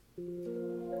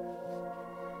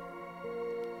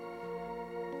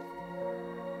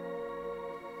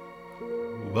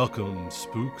Welcome,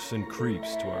 spooks and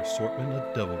creeps, to our assortment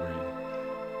of devilry.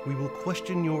 We will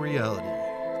question your reality,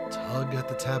 tug at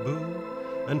the taboo,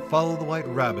 and follow the white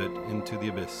rabbit into the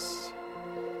abyss.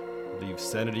 Leave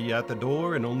sanity at the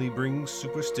door and only bring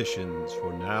superstitions,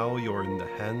 for now you're in the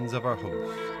hands of our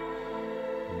host.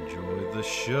 Enjoy the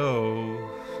show.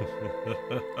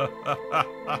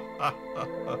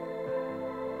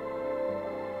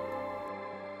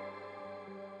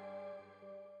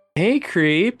 Hey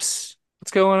creeps.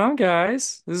 What's going on,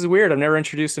 guys? This is weird. I've never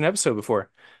introduced an episode before.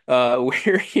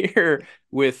 We're here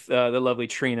with the lovely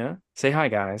Trina. Say hi,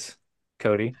 guys.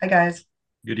 Cody. Hi guys.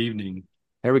 Good evening.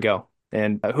 There we go.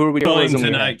 And who are we? Going Journalism we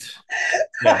have. tonight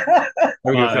Yeah. There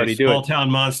we go, by Cody. Do Small it.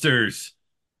 Town Monsters,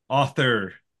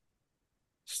 author,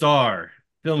 star,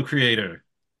 film creator,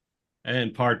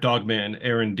 and part dogman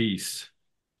Aaron Deese.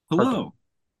 Part though. Hello.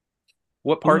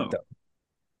 What part Hello. though?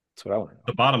 That's what I want to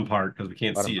The bottom part, because we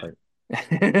can't know. Bottom see it. part.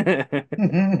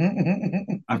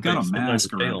 I've got a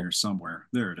mask around here somewhere.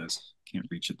 There it is. Can't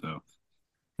reach it though.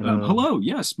 Hello.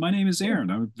 Yes, my name is Aaron.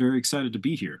 I'm very excited to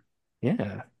be here.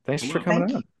 Yeah. Thanks for Hello.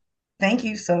 coming on. Thank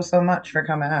you so much for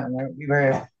coming on. We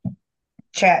were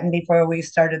chatting before we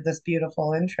started this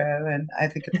beautiful intro, and I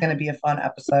think it's going to be a fun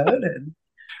episode. And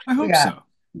I we hope got so.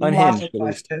 lots Unhinged, of at least.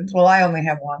 questions. Well, I only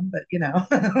have one, but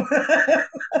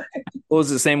What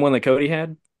was it, the same one that Cody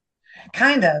had?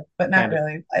 kind of, but not Kind of.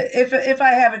 really. If I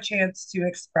have a chance to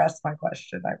express my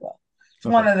question, I will. It's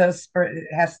Okay. one of those.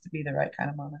 It has to be the right kind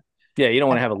of moment. Yeah, you don't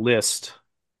want to have a list.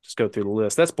 Just go through the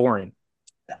list. That's boring.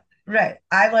 Right.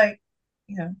 I like,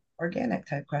 organic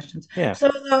type questions. Yeah.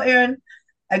 So, though, Aaron,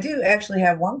 I do actually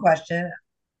have one question.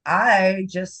 I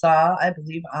just saw, I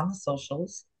believe, on the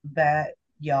socials that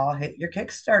y'all hit your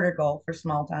Kickstarter goal for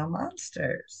Small Town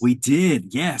Monsters. We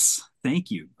did. Yes.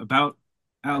 Thank you. About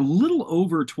a little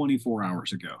over 24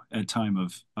 hours ago at time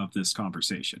of this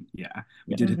conversation. Yeah.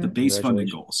 We Yeah. did hit the base funding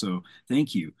Congratulations. goal. So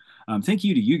thank you. Thank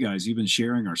you to you guys. You've been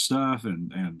sharing our stuff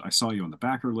and I saw you on the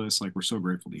backer list. Like we're so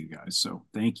grateful to you guys. So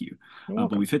thank you. You're But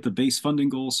welcome. we've hit the base funding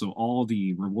goal. So all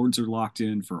the rewards are locked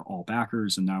in for all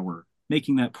backers. And now we're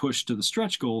making that push to the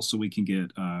stretch goal so we can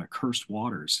get Cursed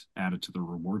Waters added to the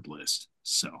reward list.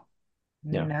 So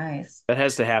Yeah. Nice. That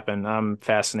has to happen. I'm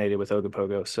fascinated with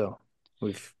Ogopogo, so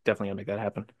we've definitely got to make that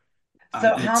happen.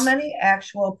 So, how it's many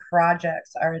actual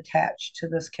projects are attached to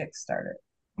this Kickstarter?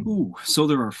 Ooh, so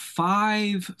there are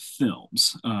five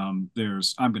films. I'm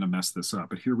gonna mess this up,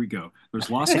 but here we go. There's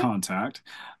Lost Contact,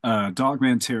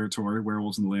 Dogman Territory,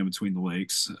 Werewolves in the Land Between the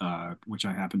Lakes, which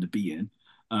I happen to be in.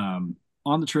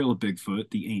 On the Trail of Bigfoot,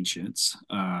 The Ancients,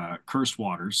 Cursed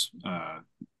Waters,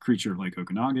 Creature of Lake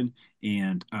Okanagan,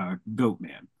 and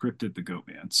Goatman, Cryptid the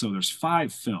Goatman. So there's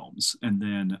five films, and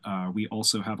then we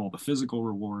also have all the physical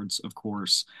rewards, of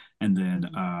course, and then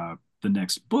the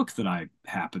next book that I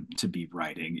happen to be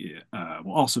writing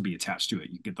will also be attached to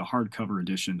it. You get the hardcover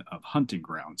edition of Hunting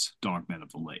Grounds, Dogmen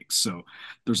of the Lakes. So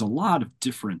there's a lot of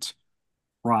different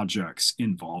projects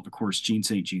involved. Of course, Gene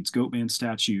St. Jean's Goatman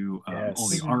statue, all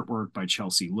the Yes. artwork by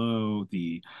Chelsea Lowe,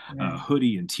 the Nice.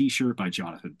 hoodie and T-shirt by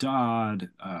Jonathan Dodd.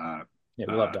 Yeah,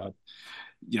 we love Uh, Dog.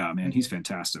 yeah, man, he's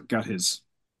fantastic. Got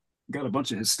a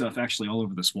bunch of his stuff actually all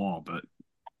over this wall, but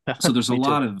so there's a Me too.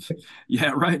 lot of,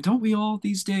 yeah, right. Don't we all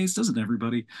these days? Doesn't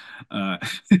everybody? Uh,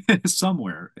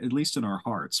 somewhere, at least in our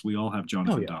hearts, we all have Oh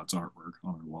Jonathan yeah. Dodd's artwork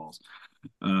on our walls.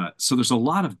 So there's a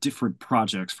lot of different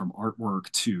projects from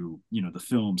artwork to, the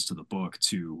films to the book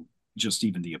to just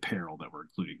even the apparel that we're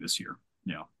including this year.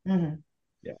 Yeah. Mhm.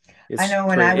 Yeah. I It's know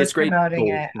when I great. was It's great promoting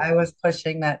gold. it, I was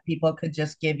pushing that people could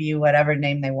just give you whatever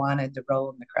name they wanted to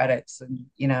roll in the credits and,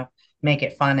 make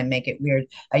it fun and make it weird.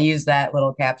 I used that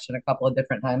little caption a couple of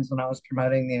different times when I was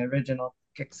promoting the original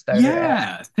Kickstarter ad.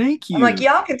 Yeah. Thank I'm like, you.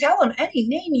 y'all can tell them any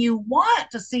name you want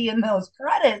to see in those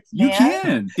credits, You man.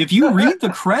 can. If you read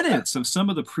the credits of some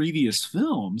of the previous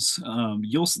films,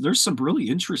 there's some really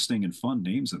interesting and fun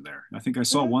names in there. I think I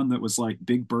saw one that was like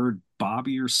Big Bird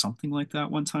Bobby or something like that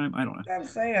one time. I don't know. I'm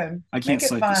saying, I can't make it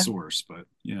cite the fun. source, but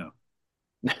yeah.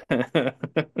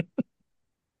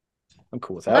 I'm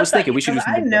cool with that. I was Plus, thinking we should because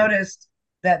do some I big budget. noticed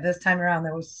that this time around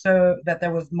there was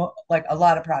like a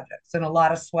lot of projects and a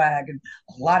lot of swag and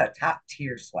a lot of top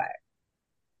tier swag.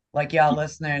 Like y'all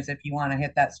listeners, if you want to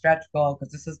hit that stretch goal,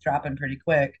 because this is dropping pretty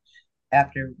quick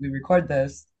after we record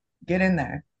this, get in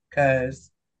there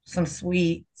because some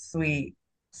sweet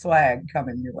swag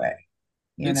coming your way.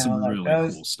 It's some Like really cool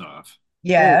those. stuff.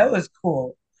 Well, Yeah, it was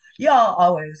cool. Y'all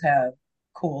always have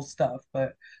cool stuff,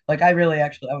 but like I really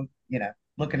actually, I was,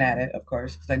 looking at it, of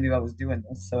course, because I knew I was doing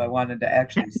this, so I wanted to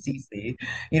actually see,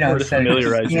 or to instead of just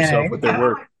familiarize yourself with their Yeah, I'm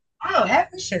work. like, oh,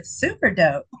 heck, this shit's super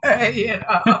dope. I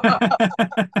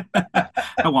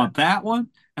want that one.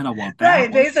 and I want that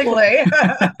Right, one. basically.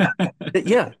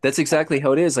 Yeah, that's exactly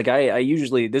how it is. Like I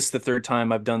usually this is the third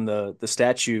time I've done the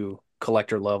statue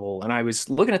collector level, and I was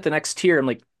looking at the next tier. I'm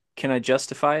like, can I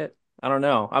justify it? I don't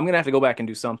know. I'm gonna have to go back and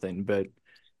do something, but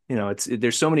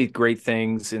there's so many great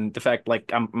things, and the fact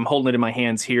like I'm holding it in my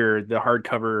hands here, the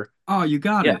hardcover. Oh, you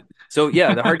got Yeah. it. So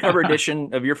yeah, the hardcover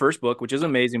edition of your first book, which is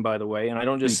amazing, by the way, and I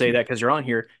don't just Thank say you. that because you're on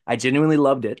here. I genuinely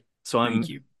loved it, so Thank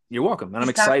you. you're welcome, and I'm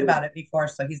He's talked excited. about it before,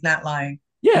 so he's not lying.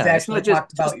 He's Yeah, it's actually not just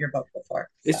talked about your book before.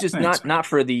 So it's just Thanks, man. not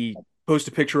for the post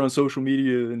a picture on social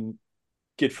media and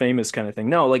get famous kind of thing.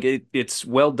 No, like it's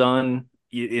well done.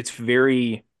 It's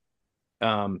very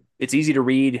it's easy to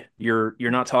read. You're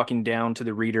not talking down to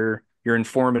the reader. You're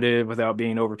informative without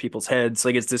being over people's heads.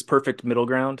 Like it's this perfect middle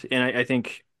ground. And I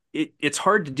think it's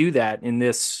hard to do that in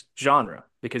this genre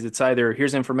because it's either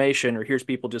here's information or here's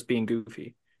people just being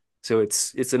goofy. So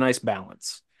it's a nice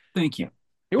balance. Thank Yeah. you.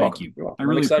 You're Thank welcome. you. You're I welcome. I'm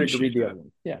really excited to read appreciate the that. other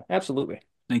one. Yeah, absolutely.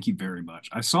 Thank you very much.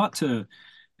 I sought to,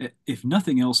 if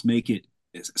nothing else, make it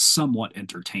somewhat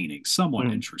entertaining, somewhat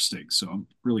Mhm. interesting. So I'm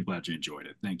really glad you enjoyed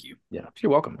it. Thank you. Yeah,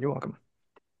 you're welcome. You're welcome.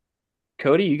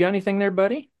 Cody, you got anything there,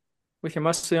 buddy? With your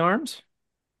muscly arms?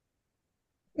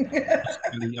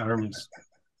 The arms.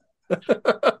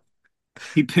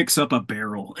 He picks up a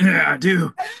barrel. Yeah, I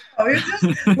do. oh, he just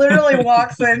literally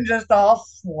walks in just all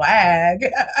swag.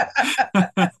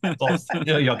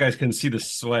 Y'all guys can see the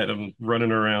sweat. I'm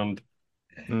running around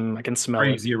I can smell it.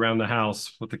 crazy around the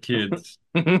house with the kids.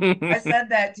 I said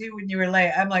that too when you were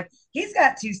late. I'm like, he's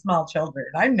got two small children.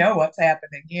 I know what's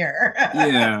happening here.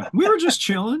 Yeah, we were just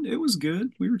chilling. It was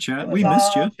good. We were It chatting. was We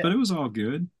missed all you, but chill. it was all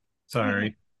good.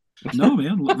 Sorry. No,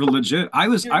 man, legit. I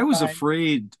was You're I was fine.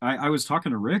 afraid. I was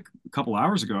talking to Rick a couple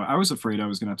hours ago. I was afraid I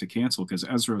was gonna have to cancel because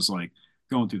Ezra's like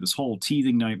going through this whole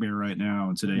teething nightmare right now,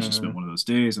 and today's just been Mhm. one of those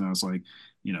days. And I was like,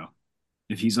 you know,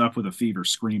 if he's up with a fever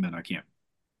screaming, I can't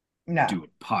No, do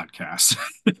a podcast.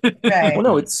 Well, right.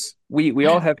 no, it's we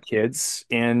all have kids,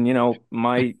 and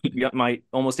my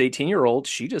almost 18-year-old,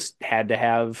 she just had to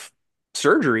have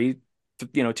surgery,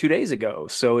 2 days ago.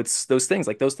 So it's those things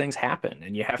like those things happen,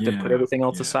 and you have to put Yeah, everything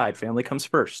else yeah, aside. Family comes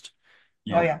first.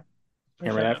 Oh, yeah, yeah, for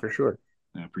Hammer sure. that for sure.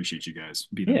 I appreciate you guys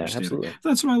being Yeah, understanding. absolutely.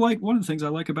 That's what I like. One of the things I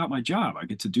like about my job, I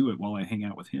get to do it while I hang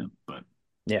out with him. But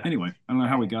Yeah, anyway, I don't know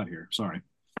how we Right. got here. Sorry.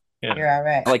 Yeah. You're all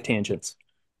right. I like tangents.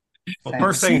 Well, Same.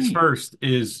 first things Same. first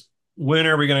is when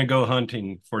are we going to go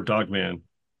hunting for Dogman?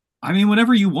 I mean,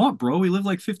 whenever you want, bro. We live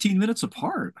like 15 minutes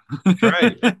apart. That's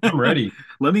right. I'm ready.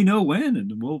 Let me know when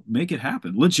and we'll make it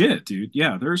happen. Legit, dude.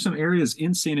 Yeah, there are some areas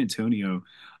in San Antonio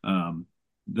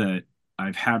that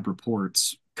I've had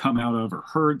reports come out of or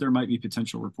heard there might be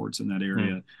potential reports in that Hmm.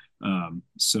 area.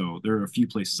 So there are a few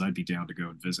places I'd be down to go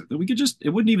and visit that we could just, it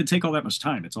wouldn't even take all that much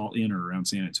time. It's all in or around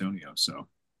San Antonio. So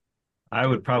I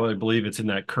would probably believe it's in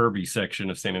that Kirby section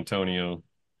of San Antonio.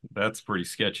 That's pretty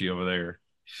sketchy over there.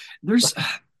 there's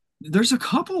there's a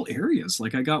couple areas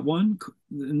like I got one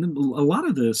and a lot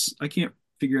of this I can't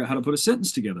figure out how to put a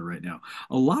sentence together right now.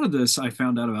 A lot of this I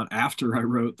found out about after I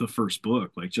wrote the first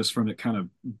book, like just from it kind of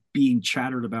being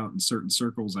chattered about in certain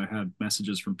circles. I had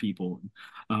messages from people.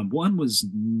 One was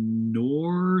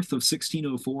north of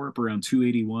 1604 up around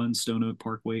 281 Stone Oak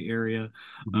Parkway area.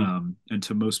 Mhm. And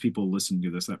to most people listening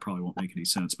to this that probably won't make any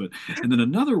sense, but and then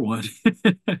another one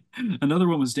another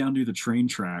one was down near the train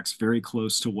tracks, very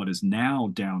close to what is now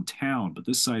downtown. But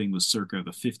this sighting was circa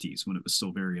the 50s when it was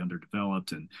still very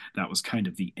underdeveloped. And that was kind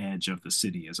of the edge of the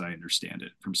city, as I understand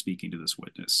it, from speaking to this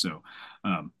witness. So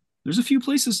there's a few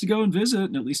places to go and visit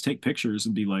and at least take pictures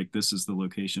and be like, this is the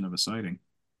location of a sighting.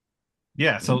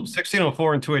 Yeah, so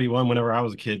 1604 and 281, whenever I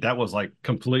was a kid, that was like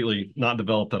completely not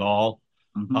developed at all.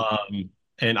 Mm-hmm.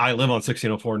 And I live on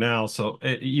 1604 now, so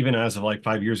even as of like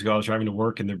 5 years ago, I was driving to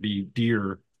work and there'd be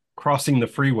deer crossing the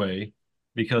freeway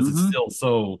because it's Mm-hmm. still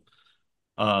so,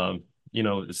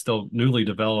 it's still newly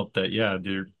developed that, yeah,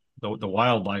 the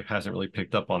wildlife hasn't really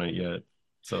picked up on it yet.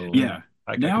 So Yeah.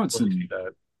 I Now could it's totally see an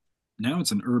that. now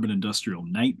it's an urban industrial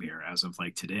nightmare as of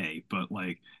like today, but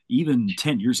like even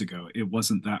 10 years ago, it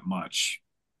wasn't that much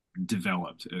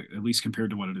developed, at least compared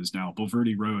to what it is now.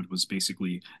 Bulverde Road was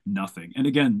basically nothing. And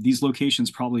again, these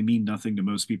locations probably mean nothing to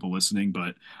most people listening,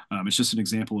 but it's just an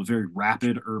example of very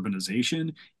rapid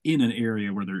urbanization in an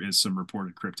area where there is some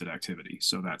reported cryptid activity.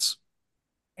 So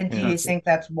And do you Yeah. that's think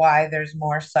that's why there's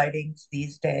more sightings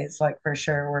these days? Like for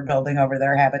sure, we're building over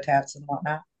their habitats and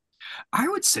whatnot. I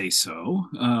would say so.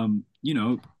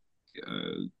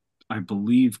 Uh, I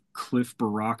believe Cliff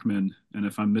Barackman, and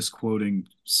if I'm misquoting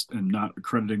and not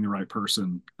accrediting the right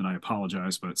person, then I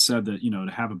apologize, but said that,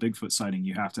 to have a Bigfoot sighting,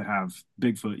 you have to have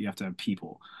Bigfoot, you have to have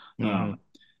people. Mhm. Um,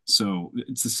 So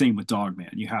it's the same with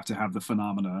Dogman. You have to have the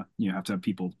phenomena, you have to have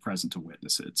people present to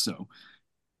witness it. So,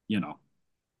 you know,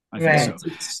 I think Yeah, Right.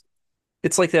 so.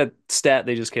 it's like that stat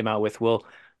they just came out with. Well,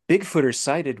 Bigfoot are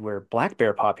sighted where black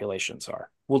bear populations are.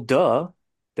 Well, duh,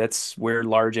 that's where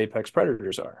large apex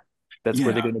predators are. That's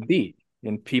where they're Yeah. going to be.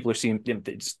 And people are seeing,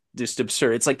 it's just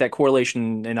absurd. It's like that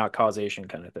correlation and not causation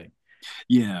kind of thing.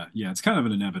 Yeah, yeah, it's kind of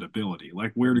an inevitability.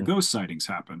 Like, where do Mhm. ghost sightings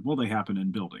happen? Well, they happen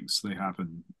in buildings. They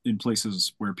happen in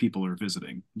places where people are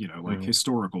visiting, like Mhm.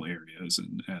 historical areas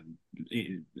and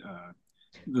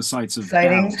the sites of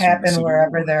Sightings battles from the happen Civil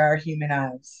wherever War. there are human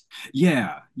eyes.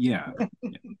 Yeah, yeah.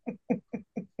 Yeah.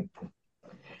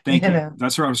 You Thank you. know.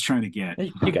 That's where I was trying to get.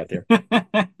 You got there.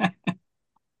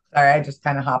 Sorry, I just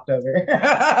kind of hopped over.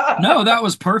 No, that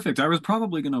was perfect. I was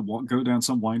probably going to go down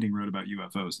some winding road about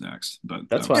UFOs next, but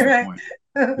That's that was fine. the Right. point.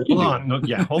 We can Hold do that. on. No,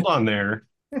 yeah, hold on there.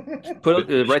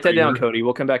 Whitley Write that down, Strieber. Cody.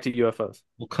 We'll come back to UFOs.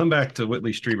 We'll come back to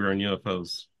Whitley Strieber and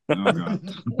UFOs. Oh, God.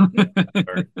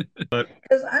 Sorry. But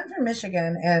Because I'm from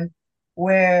Michigan, and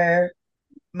where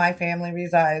my family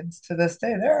resides to this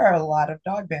day, there are a lot of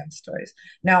dog band stories.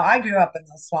 Now, I grew up in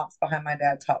the swamps behind my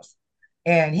dad's house,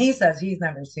 and he says he's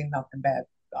never seen nothing bad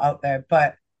out there,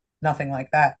 but nothing like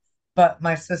that. But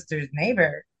my sister's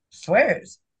neighbor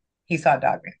swears he saw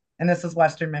dog band, and this is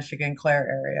Western Michigan, Clare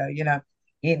area.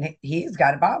 He's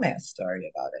got a bomb ass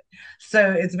story about it.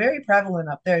 So it's very prevalent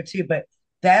up there too, but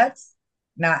that's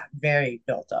not very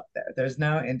built up there. There's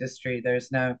no industry.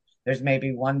 There's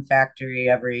maybe one factory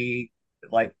every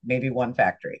like maybe one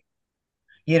factory.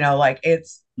 Like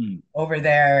it's Hmm. over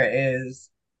there is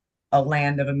a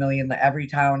land of a million. Every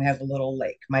town has a little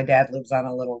lake. My dad lives on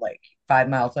a little lake. 5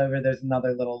 miles over, there's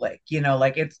another little lake.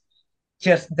 Like it's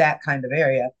just that kind of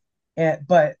area.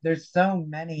 But there's so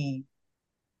many.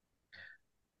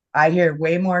 I hear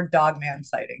way more dogman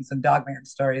sightings and dogman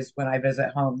stories when I visit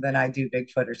home than I do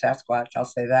Bigfoot or Sasquatch. I'll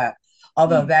say that.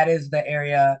 Although Hmm. that is the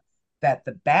area that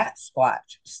the bat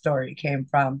squatch story came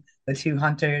from, the two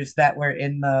hunters that were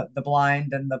in the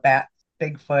blind and the bat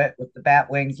Bigfoot with the bat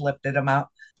wings lifted them out.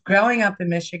 Growing up in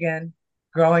Michigan,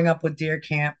 growing up with deer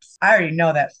camps, I already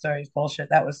know that story's bullshit.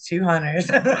 That was two hunters.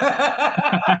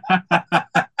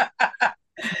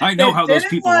 I know That how those didn't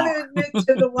people want to are. admit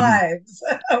to the wives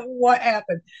what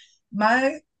happened.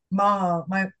 My mom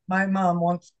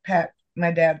once packed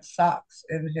my dad's socks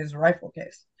in his rifle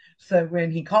case. So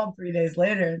when he called 3 days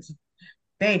later and said,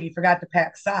 "Babe, you forgot to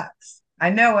pack socks," I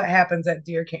know what happens at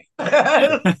deer camp.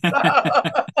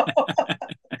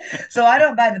 So I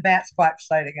don't buy the bat squatch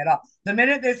sighting at all. The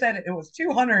minute they said it was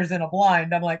two hunters in a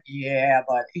blind, I'm like, yeah,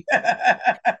 buddy.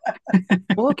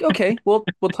 Well, okay. Well,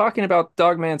 talking about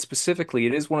Dogman specifically,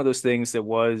 it is one of those things that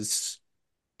was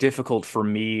difficult for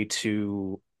me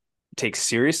to take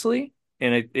seriously.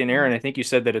 And Aaron, I think you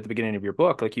said that at the beginning of your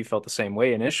book, like you felt the same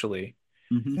way initially.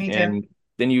 Hmm. Me too. And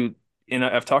then and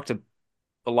I've talked to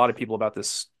a lot of people about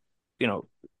this, you know,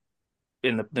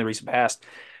 in the recent past,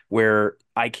 where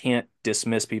I can't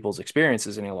dismiss people's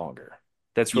experiences any longer.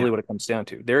 That's Yeah. really what it comes down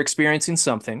to. They're experiencing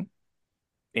something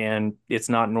and it's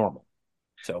not normal.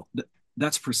 So, Th-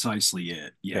 that's precisely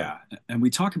it. yeah. Yeah. And we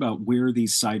talk about where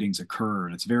these sightings occur,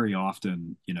 and it's very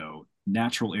often,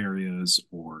 natural areas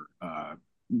or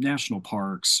national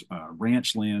parks,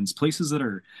 ranch lands, places that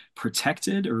are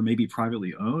protected or maybe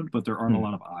privately owned, but there aren't a Hmm.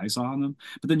 lot of eyes on them.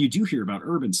 But then you do hear about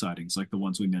urban sightings like the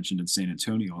ones we mentioned in San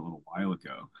Antonio a little while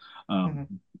ago. Um,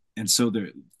 Mhm. and so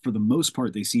for the most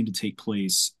part, they seem to take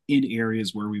place in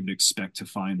areas where we would expect to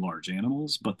find large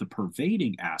animals. But the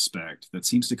pervading aspect that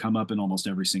seems to come up in almost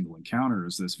every single encounter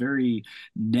is this very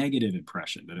negative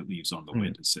impression that it leaves on the Hmm.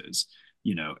 witnesses,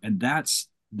 and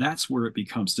that's where it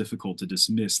becomes difficult to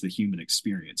dismiss the human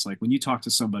experience. Like when you talk to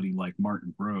somebody like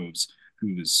Martin Groves,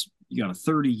 who's got a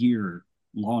 30-year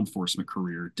law enforcement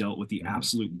career, dealt with the Hmm.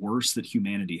 absolute worst that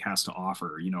humanity has to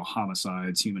offer,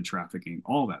 homicides, human trafficking,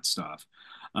 all that stuff.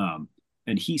 Um,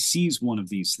 and he sees one of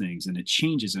these things and it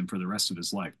changes him for the rest of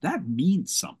his life. That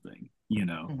means something.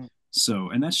 Mhm. So,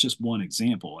 and that's just one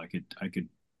example. I could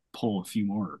pull a few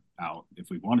more out if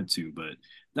we wanted to, but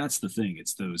that's the thing.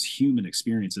 It's those human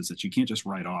experiences that you can't just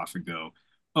write off and go,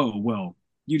 "Oh, well,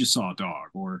 you just saw a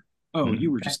dog," or "Oh, Hmm.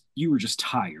 you were just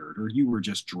tired," or "You were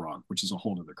just drunk," which is a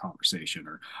whole other conversation,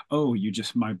 or "Oh, you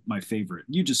just my favorite,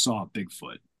 you just saw a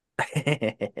Bigfoot."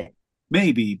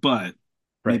 Maybe, but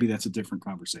Right. maybe that's a different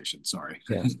conversation. Sorry.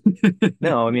 Yeah.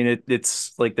 No, I mean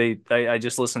it's like I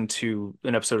just listened to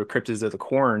an episode of Cryptids of the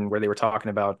Corn where they were talking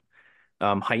about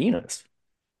hyenas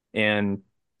and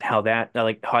how that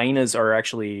like hyenas are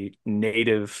actually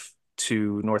native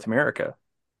to North America.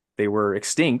 They were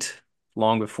extinct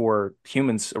long before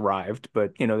humans arrived,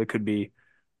 but it could be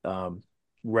um,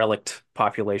 relict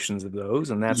populations of those,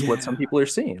 and that's what some Yeah. people are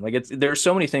seeing. Like there's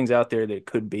so many things out there that it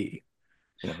could be.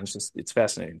 It's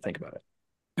fascinating to think about it.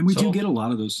 And we do So, get a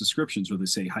lot of those descriptions where they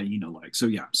say hyena like. So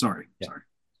yeah, sorry. Yeah. Sorry.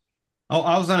 oh,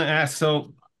 I was going to ask.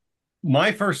 So,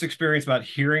 my first experience about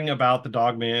hearing about the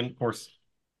dog man, of course,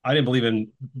 I didn't believe in,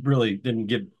 really didn't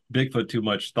give Bigfoot too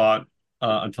much thought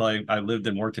until I lived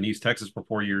and worked in East Texas for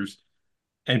 4 years.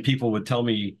 And people would tell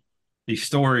me these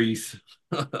stories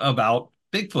about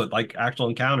Bigfoot, like actual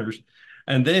encounters.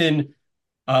 And then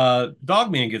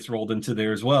Dogman gets rolled into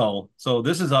there as well. So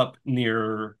this is up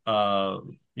near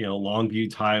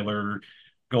Longview, Tyler,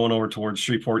 going over towards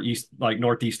Shreveport, East, like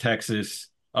Northeast Texas,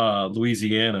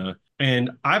 Louisiana.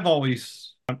 And I've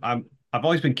always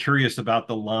been curious about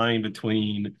the line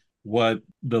between what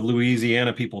the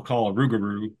Louisiana people call a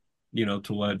rougarou,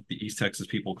 to what the East Texas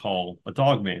people call a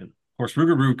dogman. Of course,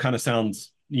 rougarou kind of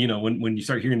sounds, when you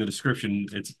start hearing the description,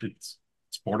 it's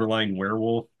borderline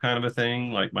werewolf kind of a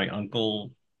thing. Like my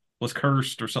uncle was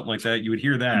cursed or something like that. You would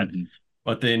hear that. Mm-hmm.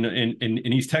 But then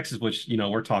in East Texas, which,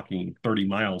 we're talking 30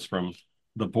 miles from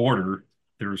the border,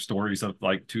 there are stories of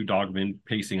like two dogmen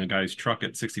pacing a guy's truck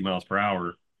at 60 miles per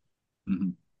hour.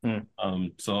 Mm-hmm.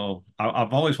 So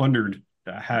I've always wondered,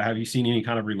 have you seen any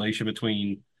kind of relation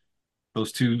between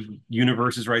those two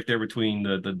universes right there between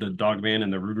the dogman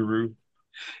and the rougarou?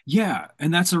 Yeah,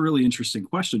 and that's a really interesting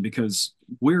question because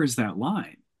where is that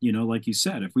line? Like you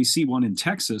said, if we see one in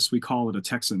Texas, we call it a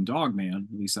Texan dogman.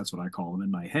 At least that's what I call them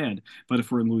in my head. But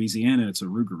if we're in Louisiana, it's a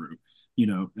rougarou.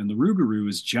 And the rougarou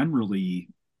is generally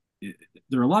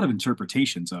there are a lot of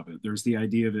interpretations of it. There's the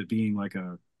idea of it being like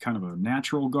a kind of a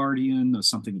natural guardian, of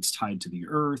something that's tied to the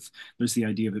earth. There's the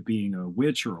idea of it being a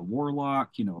witch or a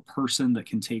warlock, a person that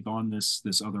can take on this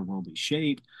otherworldly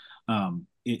shape.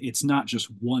 It's not just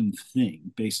one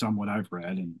thing based on what I've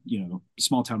read. And,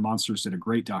 Small Town Monsters did a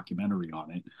great documentary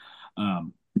on it.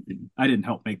 Um, I didn't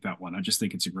help make that one. I just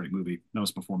think it's a great movie. That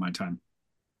was before my time.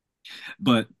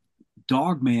 But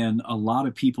Dogman, a lot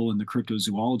of people in the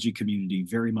cryptozoology community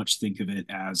very much think of it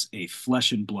as a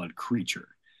flesh and blood creature.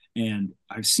 And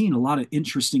I've seen a lot of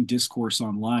interesting discourse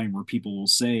online where people will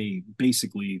say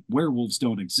basically werewolves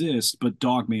don't exist, but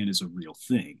Dogman is a real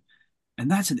thing. And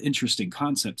that's an interesting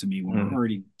concept to me when we're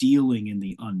already dealing in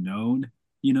the unknown,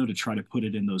 to try to put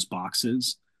it in those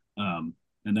boxes.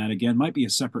 And that again might be a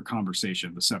separate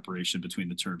conversation, the separation between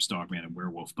the terms dogman and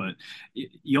werewolf. But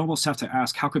you almost have to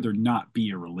ask, how could there not be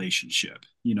a relationship?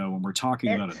 When we're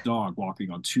talking about a dog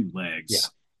walking on two legs,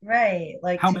 Right.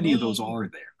 Like how to many of me, those are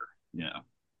there? Yeah.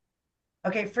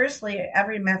 okay, firstly,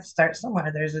 every myth starts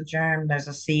somewhere. There's a germ, there's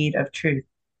a seed of truth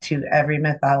to every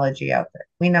mythology out there.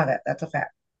 We know that. That's a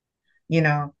fact. You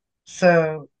know,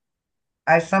 so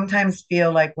I sometimes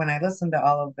feel like when I listen to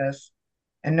all of this,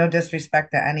 and no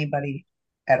disrespect to anybody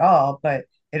at all, but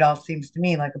it all seems to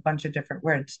me like a bunch of different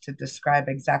words to describe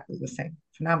exactly the same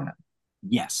phenomenon,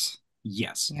 Yes.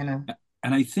 Yes. you know?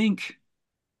 And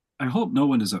I hope no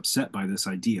one is upset by this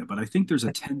idea, but I think there's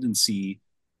a tendency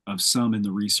of some in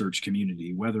the research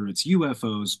community, whether it's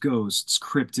UFOs, ghosts,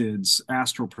 cryptids,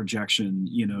 astral projection,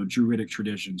 druidic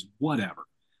traditions, whatever.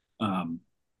 Um,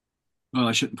 well,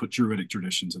 I shouldn't put druidic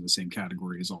traditions in the same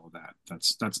category as all of that.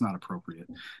 That's not appropriate.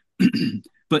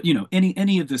 But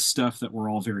any of this stuff that we're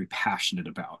all very passionate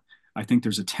about, I think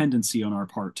there's a tendency on our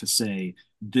part to say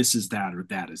this is that or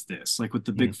that is this. Like with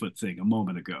the Bigfoot thing a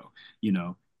moment ago,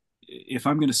 if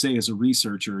I'm going to say as a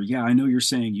researcher, yeah, I know you're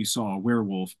saying you saw a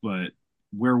werewolf, but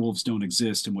werewolves don't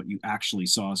exist and what you actually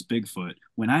saw is Bigfoot,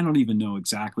 when I don't even know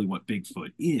exactly what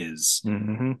Bigfoot is.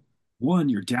 Mm-hmm. One,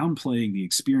 you're downplaying the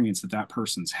experience that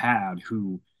person's had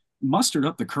who mustered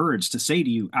up the courage to say to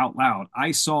you out loud,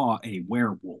 I saw a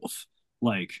werewolf.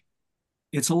 Like,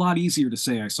 it's a lot easier to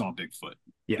say I saw Bigfoot.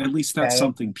 Yeah. At least that's Right.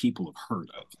 something people have heard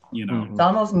of, It's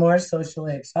almost more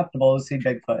socially acceptable to see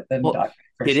Bigfoot than Well, dog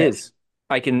for it sure. is.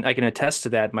 I can attest to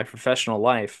that in my professional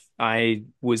life. I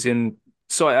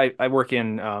work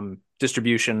in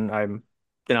distribution. I'm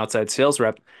an outside sales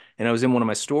rep, and I was in one of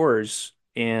my stores,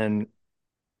 and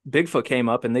Bigfoot came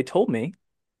up, and they told me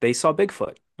they saw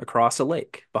Bigfoot across a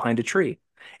lake behind a tree.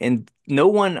 And no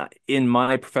one in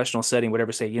my professional setting would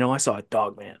ever say, I saw a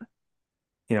dog man.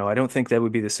 I don't think that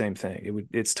would be the same thing.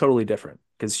 It's totally different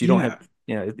because you don't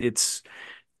Yeah. have,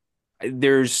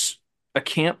 there's a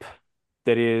camp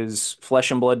that is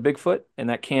flesh and blood Bigfoot, and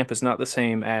that camp is not the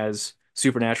same as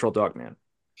supernatural dogman.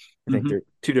 I think Mhm. they're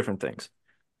two different things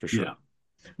for sure. Yeah.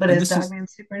 But And is this is Dogman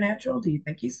supernatural? Do you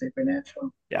think he's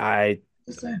supernatural? I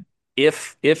Just say.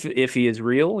 if he is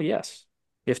real, yes.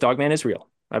 If Dogman is real,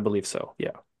 I believe so.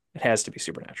 Yeah. It has to be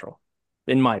supernatural,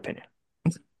 in my opinion.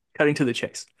 Cutting to the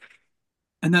chase.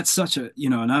 and that's such a,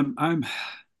 and I'm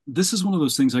this is one of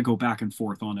those things I go back and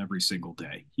forth on every single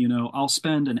day. I'll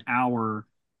spend an hour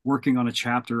working on a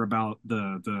chapter about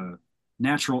the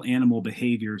natural animal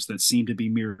behaviors that seem to be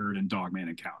mirrored in Dogman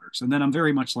encounters. And then I'm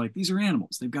very much like, these are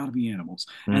animals. They've got to be animals.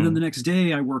 And then the next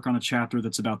day I work on a chapter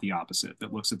that's about the opposite,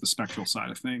 that looks at the spectral side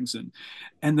of things.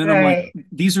 And then I'm like,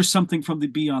 these are something from the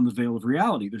beyond the veil of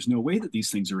reality. There's no way that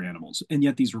these things are animals. And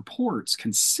yet these reports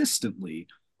consistently,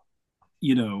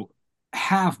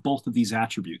 have both of these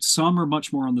attributes. Some are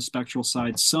much more on the spectral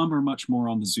side, some are much more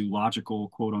on the zoological,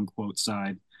 quote unquote,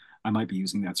 side. I might be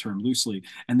using that term loosely.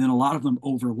 And then a lot of them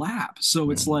overlap.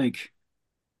 So it's like,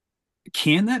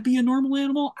 can that be a normal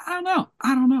animal? I don't know.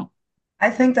 I don't know. I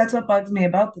think that's what bugs me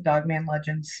about the Dogman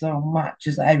legends so much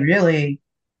is again,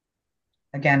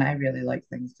 I really like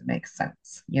things to make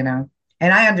sense, And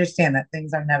I understand that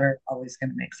things are never always going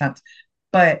to make sense.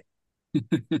 But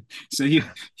so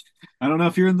I don't know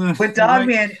if you're in the with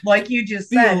Dogman, like you just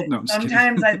said, no,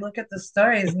 sometimes I look at the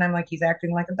stories and I'm like, he's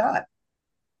acting like a dog.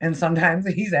 And sometimes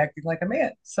he's acting like a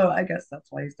man. So I guess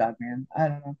that's why he's Dogman. I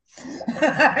don't know.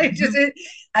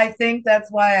 I think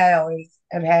that's why I always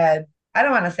have had, I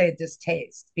don't want to say a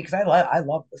distaste because I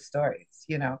love the stories,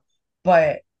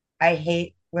 but I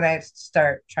hate when I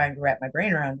start trying to wrap my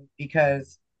brain around it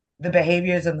because the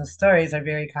behaviors in the stories are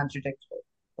very contradictory,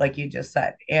 like you just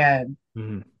said. And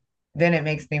then it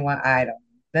makes me want, I don't know.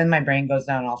 Then my brain goes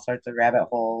down all sorts of rabbit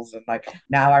holes and like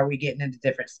now are we getting into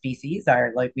different species?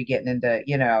 Are like we getting into,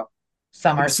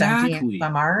 some are sentient,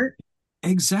 some aren't?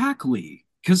 Exactly.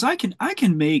 Because I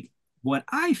can make what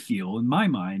I feel in my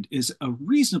mind is a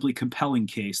reasonably compelling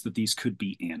case that these could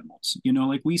be animals.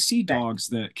 Like we see dogs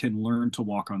that can learn to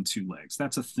walk on two legs.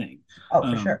 That's a thing.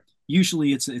 Oh, for sure.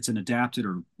 Usually it's an adapted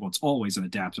it's always an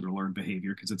adapted or learned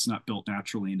behavior because it's not built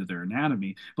naturally into their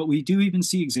anatomy. But we do even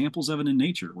see examples of it in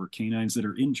nature where canines that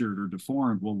are injured or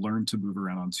deformed will learn to move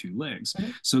around on two legs.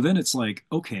 So then it's like,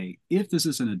 okay, if this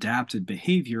is an adapted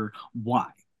behavior, why?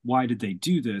 Why did they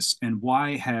do this? And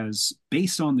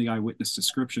based on the eyewitness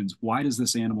descriptions, why does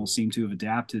this animal seem to have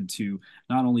adapted to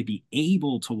not only be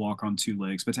able to walk on two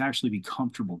legs, but to actually be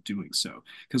comfortable doing so?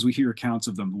 Because we hear accounts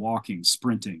of them walking,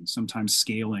 sprinting, sometimes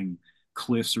scaling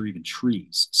cliffs or even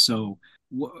trees. So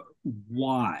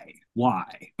why?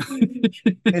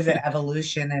 Is it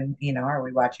evolution? And, are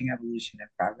we watching evolution in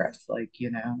progress? Like,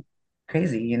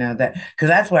 crazy, that, because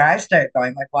that's where I start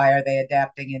going, like, why are they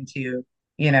adapting into,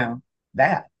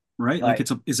 that? Right? Like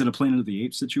is it a Planet of the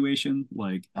Apes situation?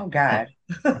 Like, oh God.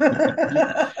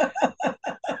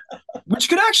 Which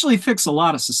could actually fix a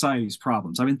lot of society's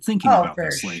problems. I've been thinking about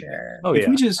this lately. Sure. Oh,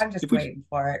 I'm just waiting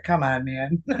for it. Come on,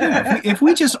 man. if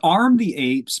we just arm the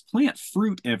apes, plant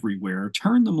fruit everywhere,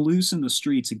 turn them loose in the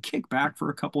streets, and kick back for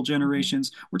a couple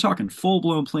generations, we're talking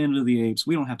full-blown Planet of the Apes.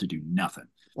 We don't have to do nothing.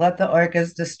 Let the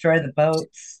orcas destroy the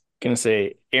boats. Gonna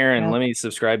say, Aaron, let me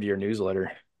subscribe to your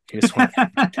newsletter. I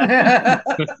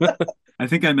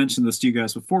think I mentioned this to you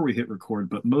guys before we hit record,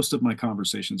 but most of my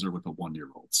conversations are with a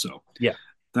 1-year-old. So yeah,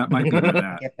 that might be where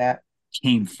that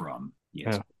came from.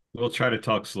 Yes. Yeah. We'll try to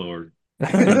talk slower.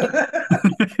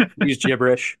 Use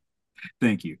gibberish.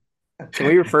 Thank you. Can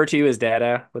we refer to you as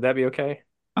Dada? Would that be okay?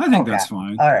 I think that's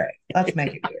fine. All right. Let's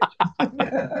make it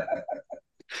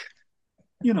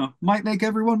weird. Might make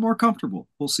everyone more comfortable.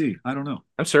 We'll see. I don't know.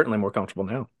 I'm certainly more comfortable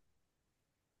now.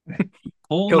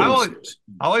 I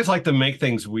always like to make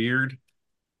things weird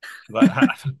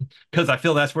because I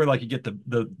feel that's where like you get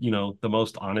the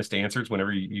most honest answers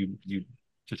whenever you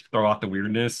just throw out the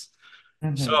weirdness.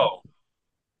 So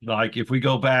like if we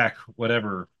go back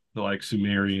whatever to like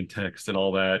Sumerian text and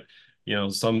all that,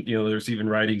 there's even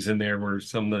writings in there where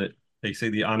some that they say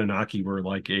the Anunnaki were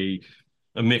like a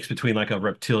mix between like a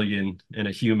reptilian and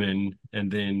a human, and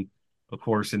then of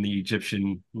course in the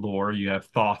Egyptian lore you have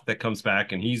Thoth that comes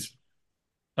back and he's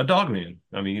a dog man.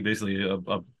 I mean, basically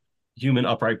a human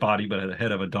upright body, but at the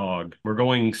head of a dog. We're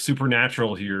going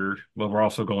supernatural here, but we're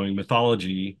also going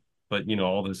mythology. But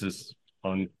all this is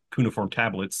on cuneiform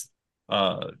tablets.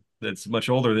 That's much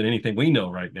older than anything we know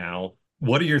right now.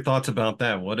 What are your thoughts about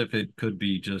that? What if it could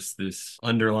be just this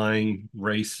underlying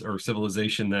race or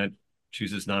civilization that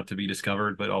chooses not to be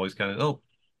discovered, but always kind of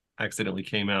accidentally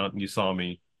came out and you saw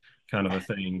me, kind of a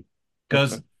thing?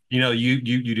 Because you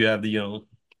do have the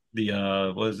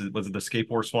was it the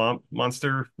Skateboard Swamp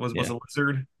monster? Was a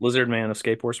lizard man of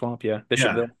Skateboard Swamp? Yeah,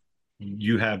 Bishopville.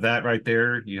 You have that right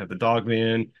there. You have the dog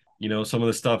man. Some of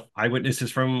the stuff eyewitnesses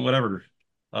from whatever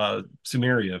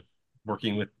Sumeria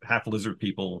working with half lizard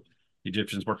people,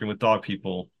 Egyptians working with dog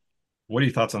people. What are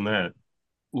your thoughts on that?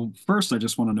 Well, first, I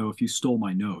just want to know if you stole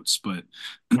my notes, but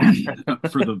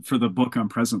for the book I'm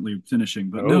presently finishing.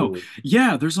 But no,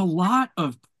 yeah, there's a lot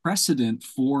of precedent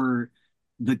for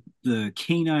the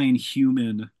canine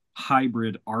human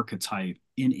hybrid archetype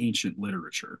in ancient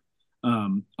literature.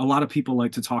 A lot of people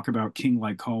like to talk about King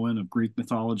Lycaon of Greek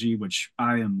mythology, which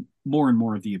I am more and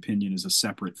more of the opinion is a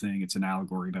separate thing. It's an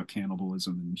allegory about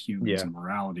cannibalism and humans Yeah. and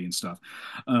morality and stuff.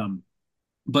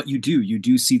 But you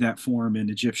do see that form in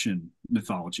Egyptian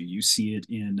mythology. You see it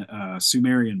in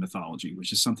Sumerian mythology,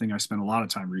 which is something I spent a lot of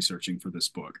time researching for this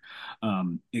book.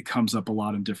 It comes up a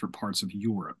lot in different parts of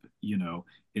Europe.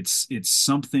 It's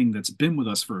something that's been with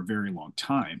us for a very long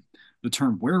time. The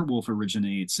term werewolf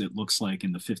originates, it looks like,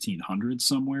 in the 1500s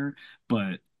somewhere,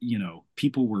 but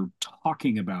people were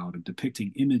talking about and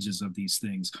depicting images of these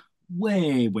things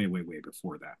way, way, way, way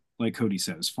before that. Like Cody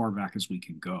said, as far back as we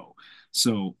can go.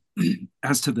 So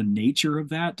as to the nature of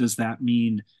that, does that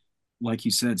mean, like you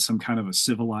said, some kind of a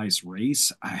civilized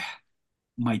race?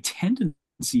 My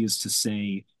tendency is to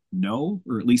say no,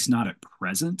 or at least not at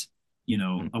present.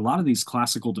 A lot of these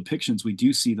classical depictions, we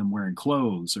do see them wearing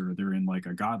clothes, or they're in like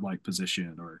a godlike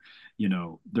position, or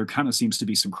there kind of seems to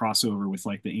be some crossover with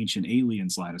like the ancient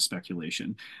aliens line of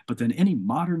speculation. But then any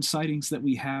modern sightings that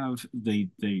we have, they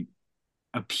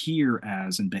appear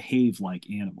as and behave like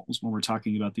animals. When we're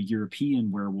talking about the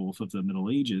European werewolf of the Middle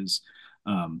Ages,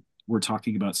 we're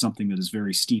talking about something that is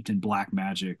very steeped in black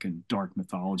magic and dark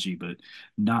mythology, but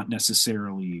not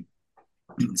necessarily,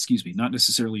 excuse me, not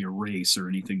necessarily a race or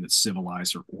anything that's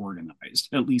civilized or organized,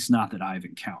 at least not that I've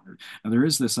encountered. Now, there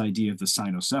is this idea of the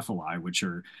cynocephali, which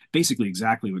are basically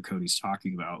exactly what Cody's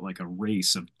talking about, like a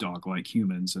race of dog-like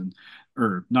humans,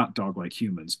 or not dog-like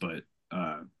humans, but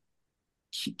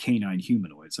canine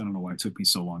humanoids. I don't know why it took me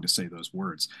so long to say those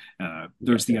words.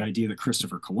 There's the idea that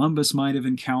Christopher Columbus might have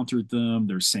encountered them.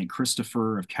 There's Saint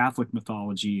Christopher of Catholic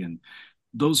mythology. And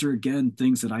those are, again,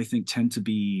 things that I think tend to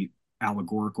be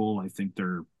allegorical. I think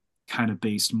they're kind of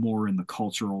based more in the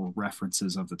cultural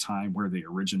references of the time, where they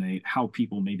originate, how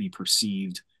people maybe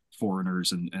perceived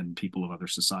foreigners and people of other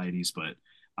societies. But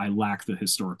I lack the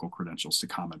historical credentials to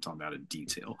comment on that in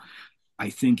detail.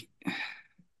 I think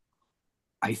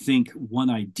one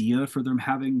idea for them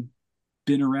having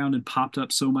been around and popped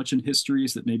up so much in history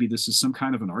is that maybe this is some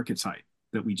kind of an archetype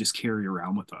that we just carry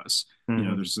around with us.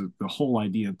 There's the whole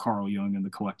idea of Carl Jung and the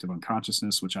collective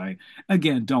unconsciousness, which I,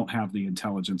 again, don't have the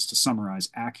intelligence to summarize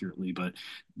accurately, but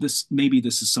maybe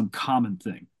this is some common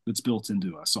thing that's built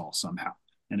into us all somehow.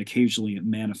 And occasionally it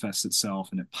manifests itself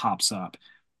and it pops up.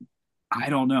 I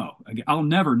don't know. I'll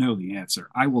never know the answer.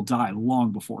 I will die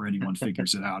long before anyone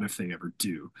figures it out, if they ever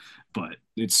do. But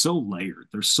it's so layered.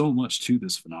 There's so much to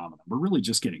this phenomenon. We're really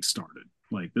just getting started.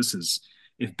 Like,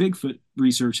 if Bigfoot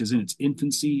research is in its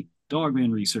infancy,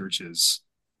 Dogman research is,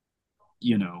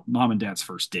 mom and dad's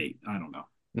first date. I don't know.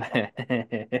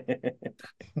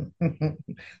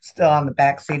 Still on the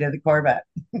back seat of the Corvette.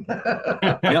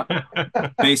 Yep.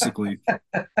 Basically.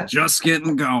 Just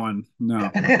getting going. No.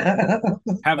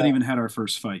 Haven't even had our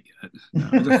first fight yet. No.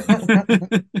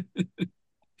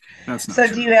 That's not So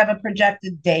true. do you have a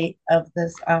projected date of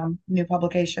this new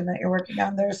publication that you're working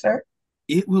on there, sir?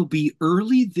 It will be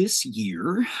early this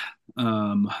year.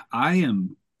 I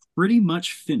am pretty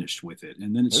much finished with it.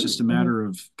 And then it's just a matter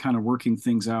of kind of working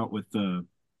things out with the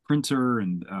printer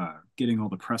and getting all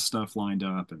the press stuff lined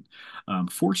up.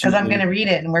 And fortunately, because I'm going to read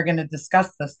it and we're going to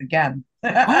discuss this again.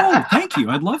 Oh, thank you.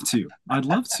 I'd love to.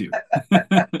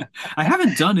 I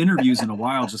haven't done interviews in a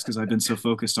while just because I've been so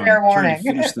focused on trying to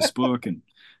finish this book. And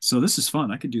so this is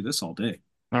fun. I could do this all day.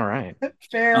 All right.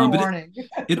 Fair warning.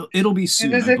 It'll be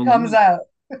soon. As soon as it comes out.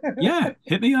 Yeah,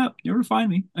 hit me up. You'll find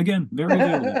me again. Very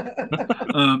available.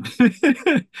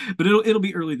 But it'll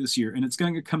be early this year, and it's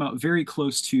going to come out very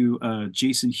close to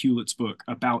Jason Hewlett's book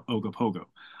about Ogopogo.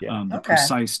 The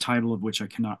precise title of which I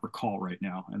cannot recall right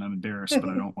now, and I'm embarrassed, but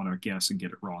I don't want to guess and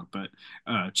get it wrong. But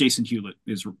Jason Hewlett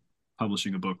is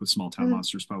publishing a book with Small Town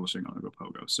Monsters Publishing on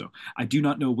Ogopogo. So I do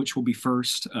not know which will be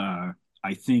first.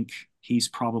 I think he's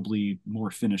probably more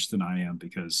finished than I am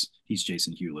because he's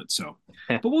Jason Hewlett. So,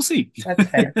 but we'll see. That's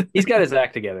fair. He's got his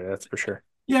act together. That's for sure.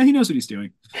 Yeah, he knows what he's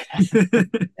doing.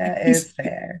 That is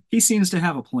fair. He seems to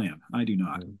have a plan. I do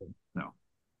not. No.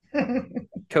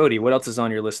 Cody, what else is on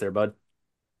your list there, bud?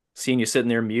 Seeing you sitting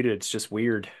there muted, it's just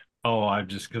weird. Oh,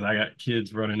 because I got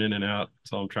kids running in and out,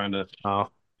 so I'm trying to. Oh,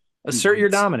 assert your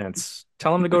dominance.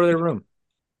 Tell them to go to their room.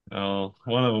 Oh,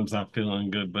 one of them's not feeling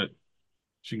good, but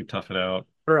she can tough it out.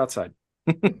 Put her outside.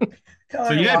 Tell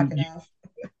her to walk it off.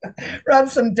 Rub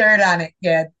some dirt on it,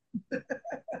 kid.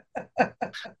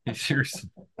 Seriously.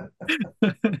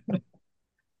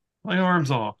 My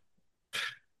arm's off.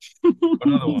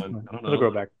 Another one. I don't know. It'll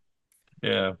grow back.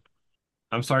 Yeah.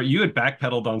 I'm sorry. You had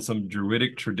backpedaled on some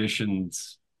druidic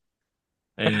traditions.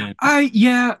 And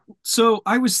So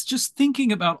I was just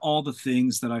thinking about all the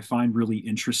things that I find really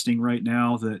interesting right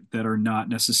now that are not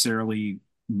necessarily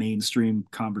mainstream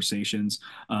conversations.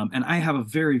 And I have a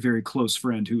very, very close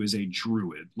friend who is a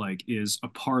druid, like is a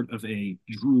part of a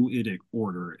druidic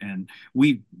order. And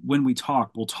when we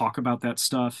talk, we'll talk about that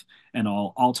stuff, and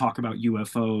I'll talk about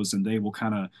UFOs, and they will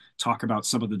kind of talk about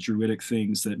some of the druidic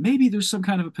things that maybe there's some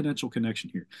kind of a potential connection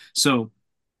here. So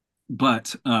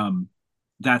but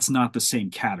that's not the same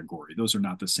category. Those are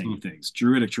not the same Mm. things.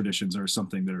 Druidic traditions are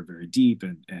something that are very deep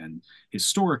and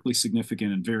historically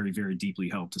significant and very, very deeply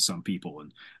held to some people.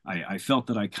 And I felt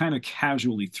that I kind of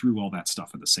casually threw all that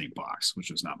stuff in the same box, which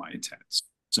was not my intent.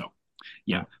 So,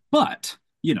 yeah. Yeah. But,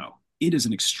 it is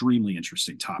an extremely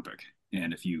interesting topic.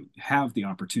 And if you have the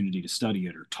opportunity to study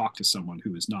it or talk to someone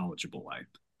who is knowledgeable, I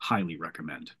highly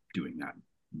recommend doing that.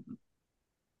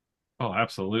 Oh,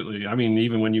 absolutely. I mean,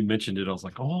 even when you mentioned it, I was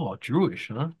like, oh, Jewish,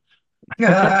 huh? Good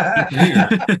to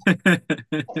hear.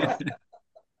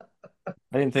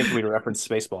 I didn't think we'd reference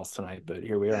Spaceballs tonight, but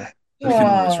here we are. We can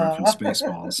always reference Oh,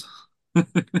 Spaceballs.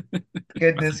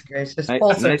 goodness gracious. A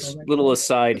Full nice circle. little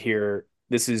aside here.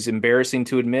 This is embarrassing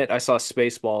to admit. I saw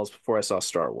Spaceballs before I saw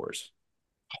Star Wars.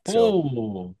 So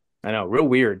Oh, I know, real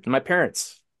weird. My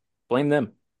parents, blame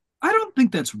them. I don't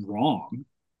think that's wrong.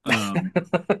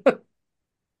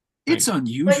 It's right.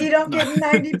 But you unusual. don't get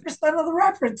 90% of the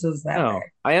references that No,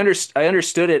 way. I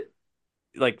understood it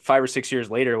like 5 or 6 years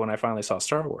later when I finally saw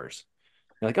Star Wars.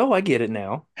 You're like, oh, I get it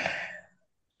now.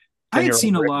 I had 10-year-old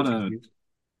seen a Rick lot was of confused.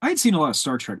 I had seen a lot of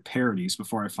Star Trek parodies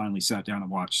before I finally sat down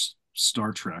and watched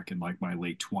Star Trek in like my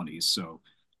late 20s. So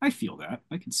I feel that.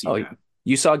 I can see Oh, that.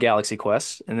 you saw Galaxy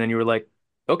Quest, and then you were like,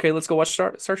 okay, let's go watch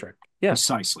Star Trek. Yeah,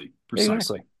 Precisely. exactly.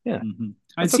 Precisely. Yeah,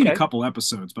 I'd that's seen a okay. couple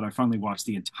episodes, but I finally watched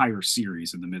the entire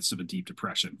series in the midst of a deep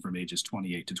depression from ages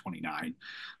 28 to 29.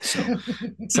 So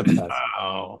Sympathize.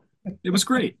 Wow. it was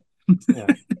great. Yeah.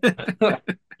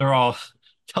 They're all,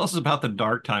 tell us about the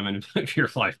dark time in your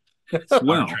life. Star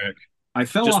Well, Trek. I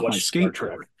fell Just off my watch Star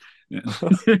Trek. skateboard. Yeah.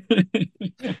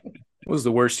 What was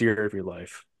the worst year of your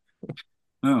life?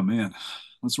 Oh man,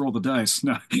 let's roll the dice.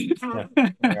 No. Yeah.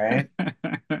 Right?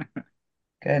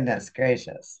 Goodness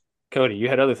gracious. Cody, you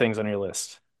had other things on your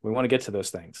list. We want to get to those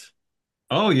things.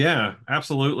 Oh, yeah,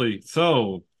 absolutely.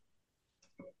 So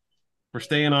we're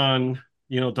staying on,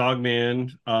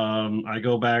 Dogman. I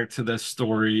go back to this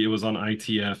story. It was on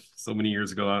ITF so many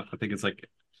years ago. I think it's like,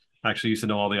 I actually used to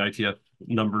know all the ITF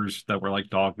numbers that were like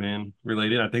Dogman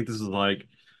related. I think this is like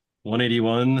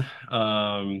 181.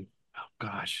 Oh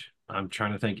gosh, I'm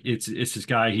trying to think. It's this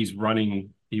guy. He's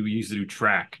running. He used to do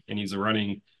track, and he's a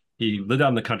running. He lived out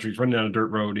in the country. He's running down a dirt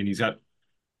road, and he's got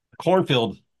a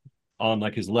cornfield on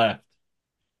like his left.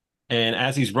 And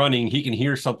as he's running, he can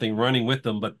hear something running with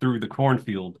him, but through the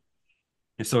cornfield.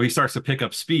 And so he starts to pick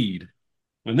up speed.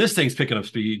 When this thing's picking up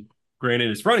speed,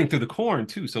 granted, it's running through the corn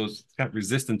too, so it's got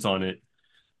resistance on it.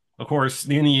 Of course,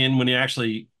 in the end, when he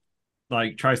actually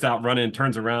like tries to outrun it and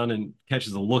turns around and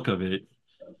catches a look of it,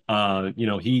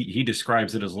 he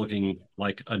describes it as looking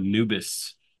like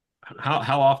Anubis.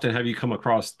 How often have you come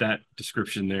across that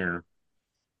description there?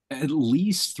 At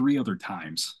least three other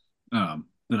times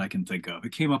that I can think of.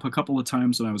 It came up a couple of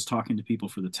times when I was talking to people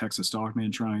for the Texas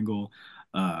Dogman Triangle.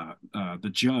 The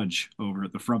judge over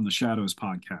at the From the Shadows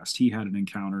podcast, he had an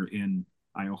encounter in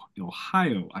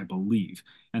Ohio, I believe,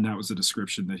 and that was a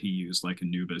description that he used, like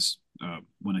Anubis,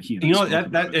 when he and I You know spoke that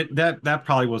about that it. it, that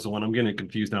probably was the one. I'm getting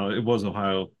confused now. It was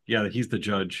Ohio. Yeah, he's the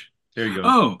judge. There you go.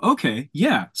 Oh, okay.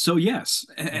 Yeah. So, yes.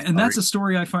 I'm And that's sorry. a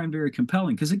story I find very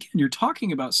compelling because, again, you're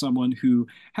talking about someone who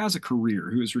has a career,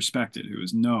 who is respected, who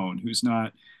is known, who's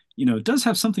not, does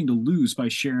have something to lose by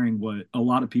sharing what a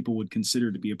lot of people would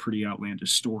consider to be a pretty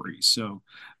outlandish story. So,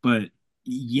 but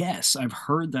yes, I've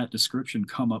heard that description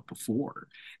come up before.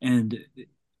 And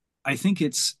I think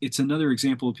it's another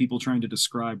example of people trying to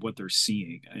describe what they're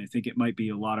seeing. I think it might be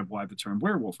a lot of why the term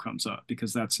werewolf comes up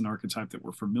because that's an archetype that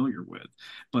we're familiar with.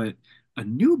 But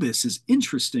Anubis is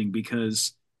interesting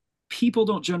because people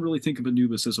don't generally think of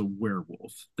Anubis as a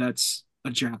werewolf. That's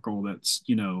a jackal that's,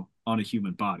 on a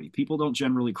human body. People don't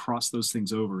generally cross those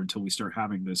things over until we start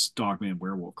having this dogman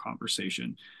werewolf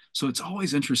conversation. So it's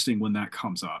always interesting when that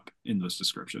comes up in those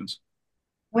descriptions.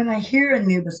 When I hear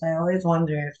Anubis, I always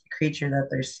wonder if the creature that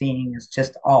they're seeing is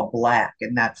just all black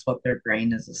and that's what their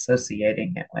brain is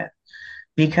associating it with.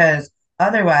 Because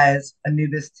otherwise,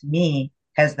 Anubis to me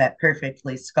has that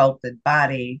perfectly sculpted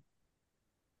body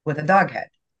with a dog head.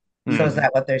 So is Hmm.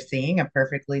 that what they're seeing? A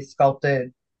perfectly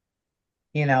sculpted,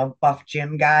 buff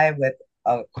gym guy with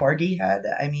a corgi head?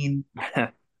 I mean,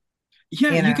 Yeah,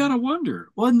 you you know? gotta wonder.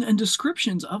 Well, and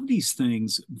descriptions of these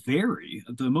things vary.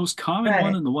 The most common one,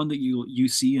 Right. and the one that you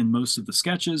see in most of the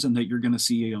sketches, and that you're going to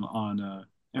see on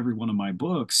every one of my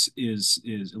books, is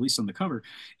at least on the cover,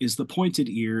 is the pointed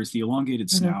ears, the elongated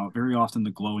Hmm. snout, very often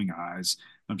the glowing eyes.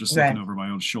 I'm just looking Right. over my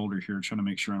own shoulder here, trying to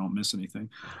make sure I don't miss anything.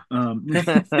 Um,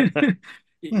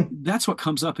 Hmm. that's what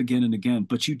comes up again and again.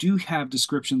 But you do have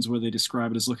descriptions where they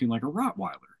describe it as looking like a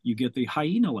Rottweiler. You get the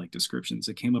hyena-like descriptions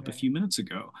that came up a Right. few minutes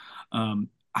ago.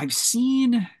 I've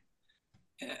seen,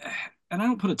 and I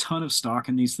don't put a ton of stock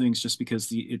in these things just because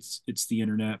it's the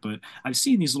internet, but I've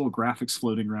seen these little graphics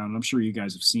floating around, and I'm sure you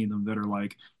guys have seen them that are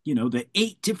like, the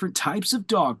 8 different types of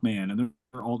dog man, and there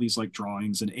are all these like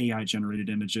drawings and AI generated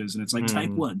images, and it's like type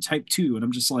Mm. 1, type 2, and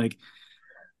I'm just like,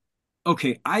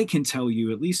 okay, I can tell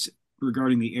you, at least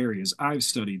regarding the areas I've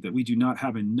studied, that we do not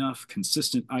have enough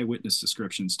consistent eyewitness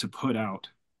descriptions to put out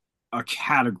a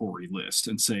category list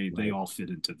and say they Right. all fit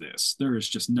into this. There is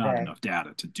just not Right. enough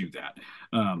data to do that.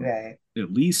 Um, Right.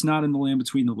 at least not in the land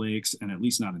between the lakes, and at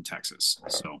least not in Texas.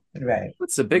 So Right.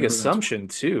 That's a big whatever that's worth. assumption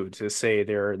too, to say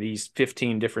there are these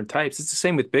 15 different types. It's the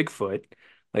same with Bigfoot.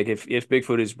 Like if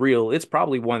Bigfoot is real, it's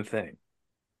probably one thing.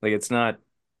 Like it's not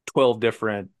 12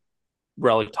 different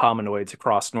relic hominoids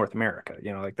across North America.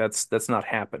 Like that's not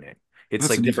happening. It's That's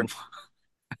like an even. different.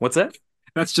 What's that?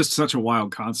 That's just such a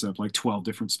wild concept, like 12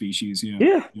 different species. Yeah,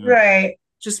 Yeah. yeah. Right.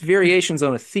 Just variations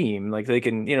on a theme. Like they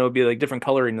can, be like different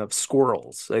coloring of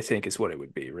squirrels, I think is what it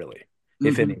would be really,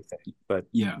 if Hmm. anything. But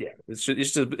Yeah, yeah,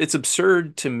 it's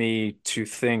absurd to me to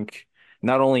think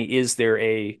not only is there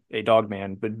a dog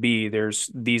man, but B,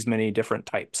 there's these many different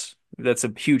types. That's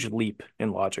a huge leap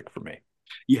in logic for me,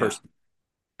 yeah. personally.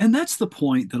 And that's the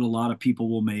point that a lot of people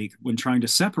will make when trying to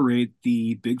separate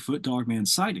the Bigfoot Dogman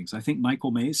sightings. I think Michael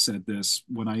Mays said this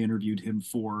when I interviewed him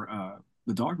for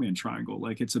the Dogman Triangle.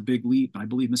 Like, it's a big leap. I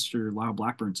believe Mr. Lyle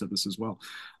Blackburn said this as well.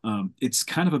 It's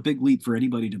kind of a big leap for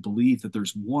anybody to believe that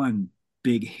there's one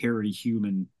big, hairy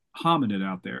human hominid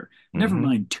out there, never Hmm.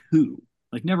 mind two.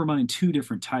 Like, never mind 2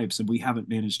 different types, and we haven't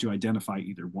managed to identify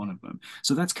either one of them.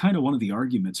 So that's kind of one of the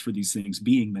arguments for these things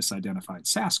being misidentified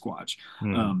Sasquatch.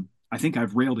 Hmm. I think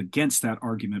I've railed against that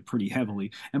argument pretty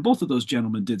heavily. And both of those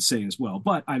gentlemen did say as well,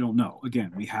 but I don't know.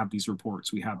 Again, we have these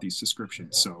reports, we have these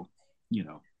descriptions. So, you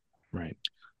know, Right.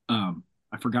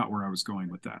 I forgot where I was going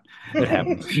with that. It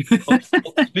happens. Well,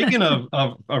 speaking of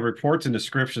reports and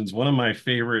descriptions, one of my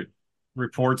favorite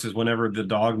reports is whenever the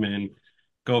dogmen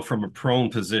go from a prone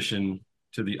position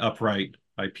to the upright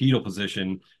bipedal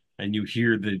position, and you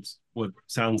hear what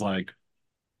sounds like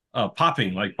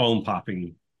popping, like bone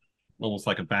popping, almost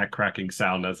like a back cracking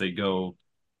sound as they go,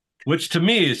 which to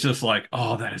me is just like,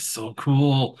 oh, that is so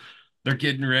cool. They're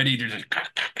getting ready to just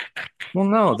Well,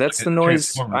 no, almost that's like the a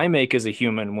noise transformer. I make as a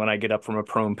human when I get up from a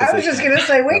prone I was just position. gonna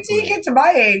say, wait till you Upright. get to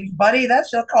my age, buddy.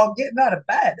 That's just called getting out of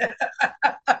bed.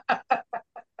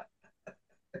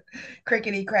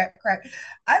 Crickety crack crack.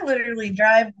 I literally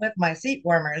drive with my seat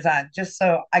warmers on just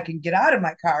so I can get out of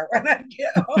my car when I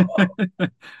get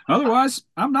home. Otherwise,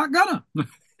 I'm not gonna.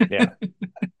 Yeah.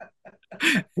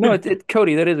 No,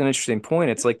 Cody, that is an interesting point.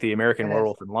 It's like the American It is.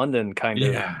 Werewolf in London kind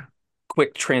of Yeah.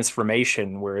 quick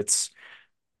transformation where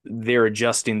they're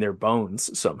adjusting their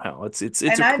bones somehow. It's And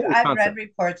a I've cool I've read concept.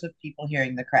 reports of people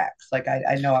hearing the cracks. Like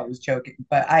I know I was joking,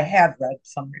 but I have read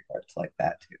some reports like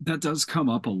that too. That does come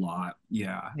up a lot.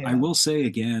 Yeah. I Yeah. will say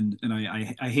again, and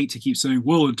I hate to keep saying,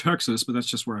 well, in Texas, but that's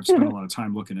just where I've spent a lot of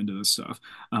time looking into this stuff.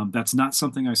 That's not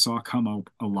something I saw come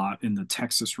up a lot in the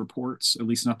Texas reports, at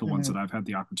least not the ones Hmm. that I've had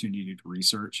the opportunity to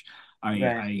research. Right.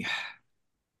 I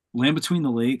Land Between the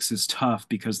Lakes is tough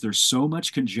because there's so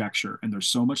much conjecture and there's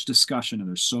so much discussion and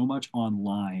there's so much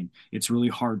online. It's really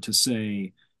hard to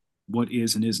say what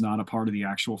is and is not a part of the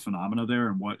actual phenomena there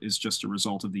and what is just a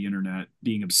result of the internet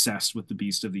being obsessed with the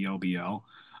beast of the LBL.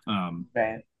 Um,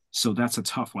 Right. so that's a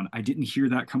tough one. I didn't hear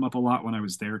that come up a lot when I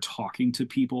was there talking to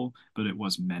people, but it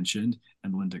was mentioned.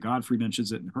 And Linda Godfrey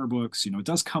mentions it in her books. It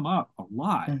does come up a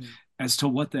lot Hmm. as to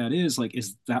what that is. Like,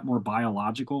 is that more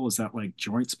biological? Is that like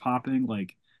joints popping,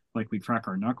 like we crack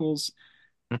our knuckles?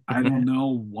 I don't Yeah. know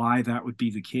why that would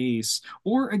be the case.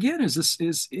 Or again, is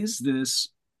this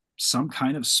some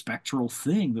kind of spectral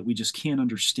thing that we just can't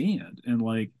understand? And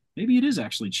like maybe it is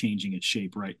actually changing its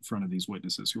shape right in front of these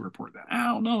witnesses who report that. I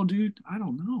don't know, dude. I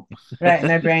don't know. Right. And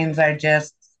their brains are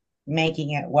just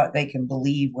making it what they can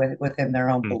believe within their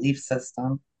own belief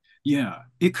system. Yeah,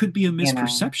 it could be a You know.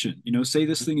 misperception. Say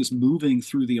this thing is moving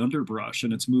through the underbrush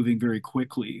and it's moving very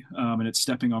quickly, and it's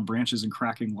stepping on branches and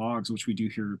cracking logs, which we do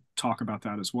hear talk about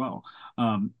that as well.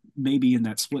 Maybe in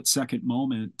that split second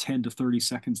moment, 10 to 30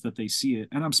 seconds that they see it,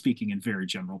 and I'm speaking in very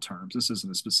general terms, this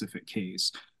isn't a specific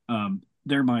case.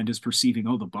 their mind is perceiving,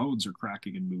 oh, the bones are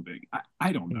cracking and moving.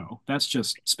 I don't know. That's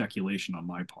just speculation on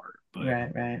my part. But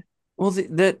Right, right. Well,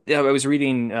 I was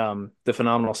reading the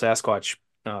Phenomenal Sasquatch,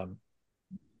 um,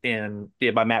 and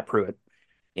yeah, by Matt Pruitt,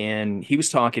 and he was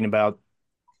talking about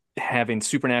having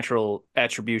supernatural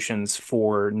attributions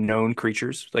for known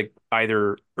creatures, like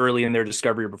either early in their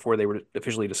discovery or before they were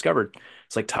officially discovered.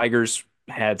 It's like tigers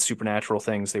had supernatural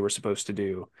things they were supposed to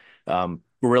do.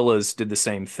 Gorillas did the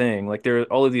same thing. Like there are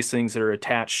all of these things that are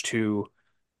attached to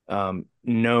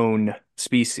known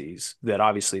species that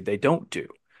obviously they don't do.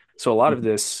 So a lot of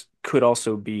this could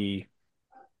also be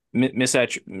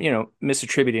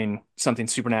misattributing something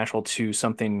supernatural to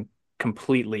something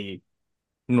completely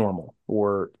normal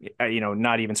or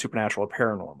not even supernatural or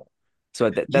paranormal. So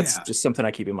that's yeah, just something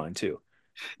I keep in mind too.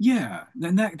 yeah,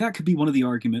 and that could be one of the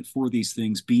argument for these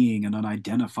things being an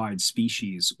unidentified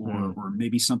species, Mm, or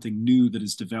maybe something new that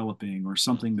is developing, or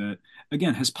something that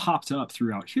again has popped up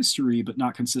throughout history, but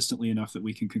not consistently enough that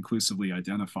we can conclusively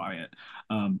identify it.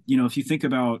 If you think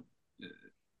about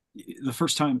the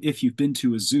first time, if you've been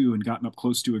to a zoo and gotten up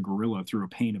close to a gorilla through a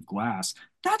pane of glass,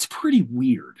 that's pretty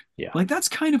weird. yeah. Like that's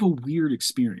kind of a weird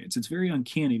experience. It's very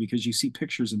uncanny because you see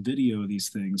pictures and video of these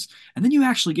things, and then you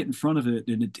actually get in front of it,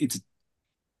 and it's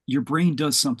your brain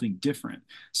does something different.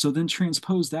 So then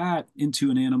transpose that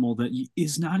into an animal that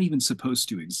is not even supposed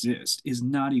to exist, is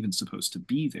not even supposed to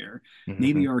be there.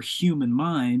 Maybe Hmm. our human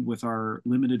mind, with our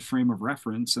limited frame of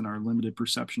reference and our limited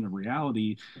perception of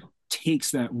reality,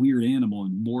 takes that weird animal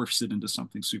and morphs it into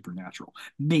something supernatural.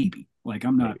 Maybe. Like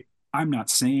Maybe. I'm not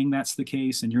saying that's the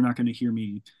case, and you're not going to hear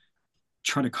me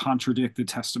try to contradict the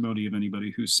testimony of anybody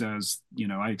who says,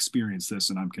 I experienced this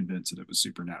and I'm convinced that it was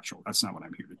supernatural. That's not what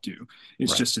I'm here to do.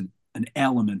 It's Right. just an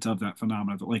element of that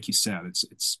phenomenon that, like you said,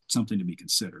 it's something to be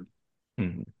considered.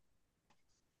 Hmm.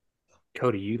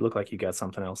 Cody, you look like you got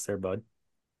something else there, bud.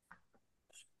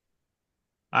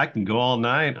 I can go all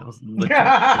night. I'll let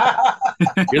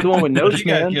you. You're the one with notes, You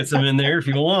guys man. get some in there if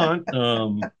you want.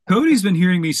 Cody's been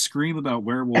hearing me scream about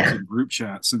werewolves in group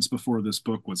chat since before this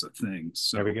book was a thing.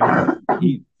 There we So go.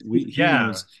 he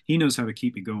Yeah. knows how to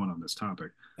keep me going on this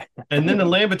topic. And then the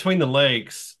land between the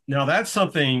lakes. Now that's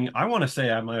something I want to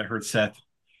say I might have heard Seth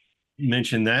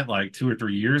mention that like 2 or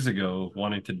 3 years ago,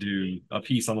 wanting to do a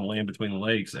piece on the land between the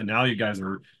lakes. And now you guys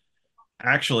are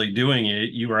actually doing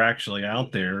it. You are actually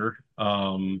out there.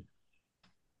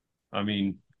 I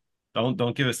mean,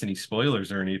 don't give us any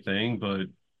spoilers or anything, but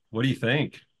what do you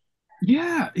think?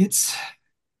 Yeah, it's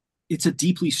a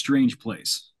deeply strange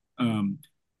place.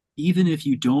 Even if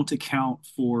you don't account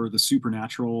for the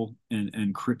supernatural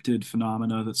and cryptid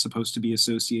phenomena that's supposed to be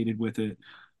associated with it,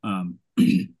 um,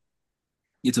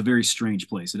 it's a very strange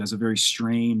place. It has a very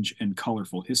strange and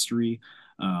colorful history.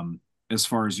 Um, as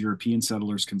far as European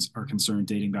settlers are concerned,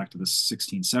 dating back to the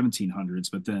 16, 1700s,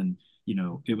 but then,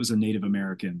 it was a Native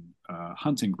American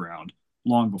hunting ground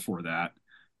long before that.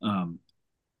 Um,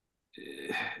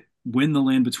 when the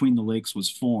land between the lakes was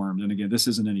formed, and again, this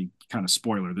isn't any kind of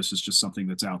spoiler, this is just something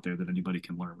that's out there that anybody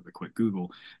can learn with a quick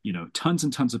Google, tons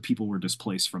and tons of people were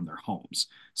displaced from their homes.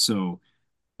 So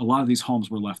a lot of these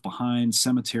homes were left behind.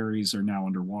 Cemeteries are now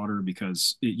underwater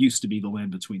because it used to be the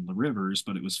land between the rivers,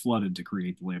 but it was flooded to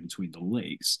create the land between the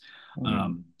lakes.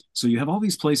 Mhm. So you have all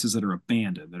these places that are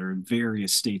abandoned, that are in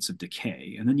various states of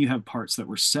decay. And then you have parts that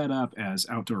were set up as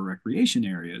outdoor recreation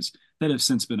areas that have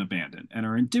since been abandoned and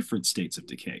are in different states of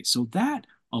decay. So that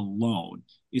alone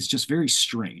is just very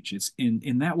strange. It's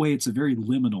in that way, it's a very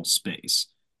liminal space.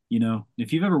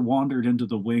 If you've ever wandered into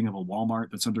the wing of a Walmart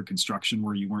that's under construction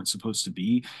where you weren't supposed to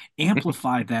be,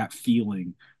 amplify that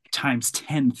feeling times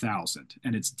 10,000,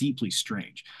 and it's deeply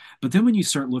strange. But then when you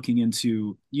start looking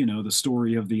into, the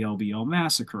story of the LBL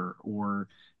massacre, or,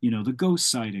 the ghost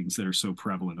sightings that are so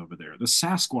prevalent over there, the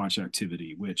Sasquatch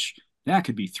activity, which that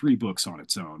could be 3 books on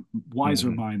its own. Wiser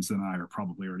Hmm. minds than I are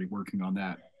probably already working on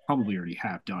that, probably already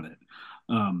have done it.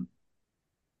 Um,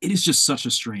 it is just such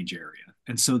a strange area.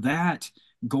 And so that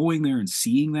going there and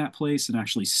seeing that place and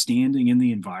actually standing in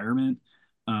the environment,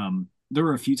 there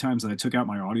were a few times that I took out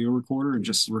my audio recorder and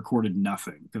just recorded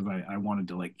nothing because I wanted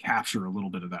to like capture a little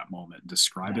bit of that moment and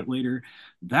describe Right. it later.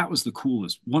 That was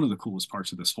one of the coolest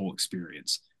parts of this whole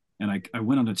experience. And I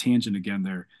went on a tangent again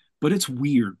there, but it's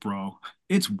weird, bro.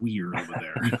 It's weird over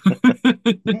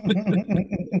there.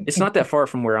 It's not that far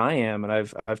from where I am,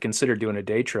 and I've considered doing a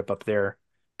day trip up there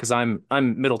because I'm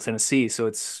Middle Tennessee, so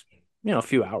it's a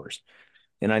few hours.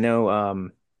 And I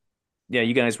know yeah,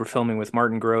 you guys were filming with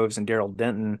Martin Groves and Daryl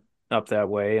Denton up that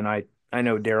way, and I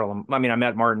know Daryl. I mean, I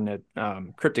met Martin at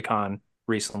Crypticon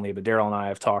recently, but Daryl and I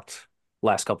have talked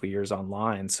last couple of years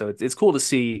online, so it's cool to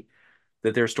see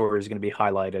that their story is going to be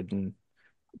highlighted and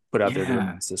put out there to the Yeah.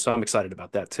 masses. So I'm excited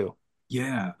about that too.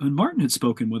 Yeah, and Martin had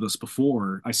spoken with us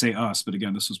before. I say us, but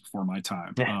again, this was before my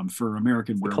time. Yeah, For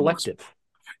American it's the Werewolves. collective.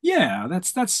 Yeah,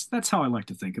 that's how I like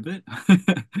to think of it.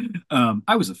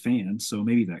 I was a fan, so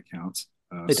maybe that counts.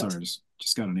 It Sorry, does.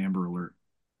 just got an Amber Alert.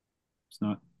 It's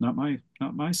not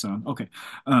my son. Okay.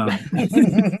 Um,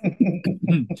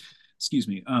 excuse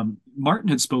me. Martin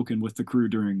had spoken with the crew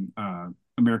during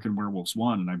American Werewolves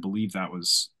 1, and I believe that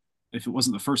was, if it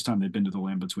wasn't the first time they'd been to the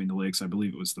Land Between the Lakes, I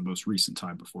believe it was the most recent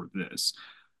time before this.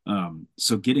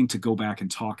 So getting to go back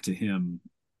and talk to him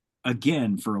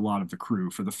again for a lot of the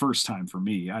crew for the first time for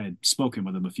me. I had spoken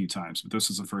with him a few times, but this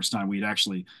was the first time we'd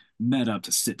actually met up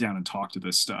to sit down and talk to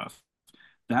this stuff.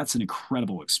 That's an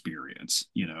incredible experience,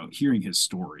 hearing his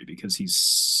story because he's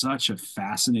such a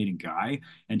fascinating guy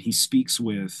and he speaks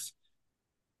with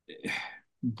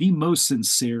the most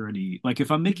sincerity. Like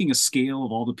if I'm making a scale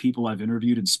of all the people I've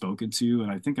interviewed and spoken to,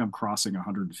 and I think I'm crossing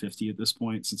 150 at this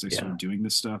point since I Yeah. started doing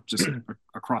this stuff, just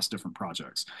across different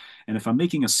projects. And if I'm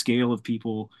making a scale of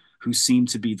people who seem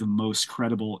to be the most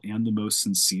credible and the most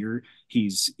sincere,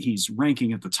 he's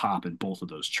ranking at the top in both of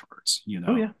those charts,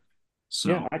 Oh yeah. Yeah.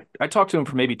 So I talked to him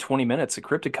for maybe 20 minutes at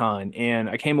Crypticon, and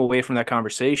I came away from that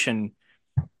conversation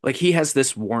like he has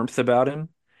this warmth about him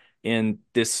and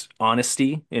this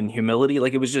honesty and humility.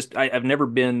 Like it was just I've never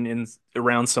been in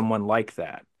around someone like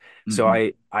that. So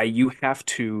mhm, you have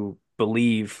to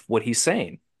believe what he's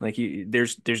saying. Like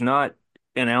there's not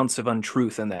an ounce of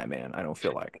untruth in that man, I don't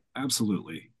feel like.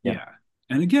 absolutely. Yeah. Yeah.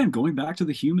 And again, going back to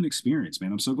the human experience,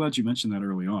 man, I'm so glad you mentioned that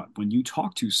early on. When you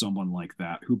talk to someone like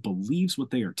that who believes what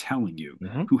they are telling you,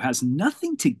 Hmm. who has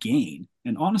nothing to gain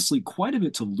and honestly quite a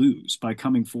bit to lose by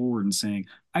coming forward and saying,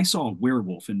 I saw a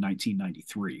werewolf in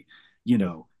 1993, you Yep.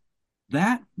 know,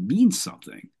 that means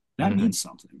something. That Hmm. means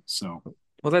something. So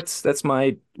Well, that's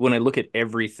my when I look at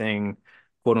everything,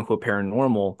 quote unquote,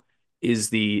 paranormal, is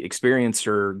the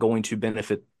experiencer going to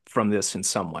benefit from this in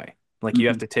some way? Like you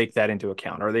have mhm, to take that into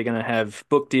account. Are they going to have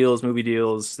book deals, movie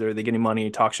deals? Are they getting money,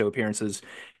 talk show appearances?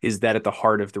 Is that at the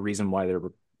heart of the reason why they're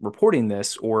reporting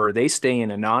this? Or are they staying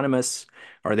anonymous?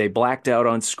 Are they blacked out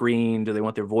on screen? Do they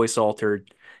want their voice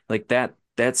altered? Like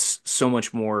that's so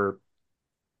much more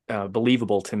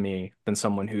believable to me than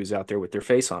someone who's out there with their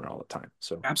face on it all the time.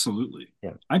 So absolutely.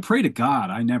 yeah. I pray to God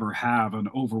I never have an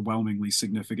overwhelmingly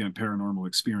significant paranormal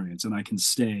experience and I can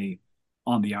stay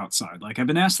on the outside. Like I've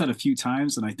been asked that a few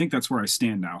times, and I think that's where I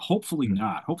stand now. Hopefully Mhm.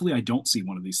 not. Hopefully I don't see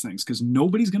one of these things because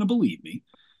nobody's going to believe me,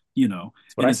 you know.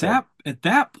 That's what And I at said.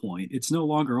 that point, it's no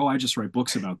longer, oh, I just write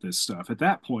books about this stuff. At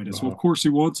that point, it's, well, of Uh-huh. course he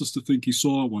wants us to think he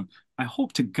saw one. I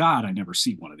hope to God I never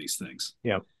see one of these things.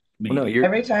 Yeah. Well, no, Maybe. you're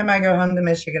Every time I go home to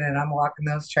Michigan and I'm walking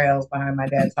those trails behind my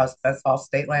dad's house, that's all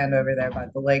state land over there by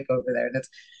the lake over there. And it's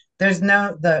there's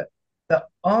no the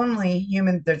only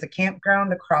human there's a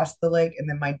campground across the lake, and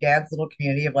then my dad's little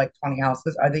community of like 20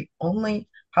 houses are the only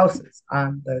houses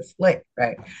on this lake,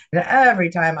 right? And every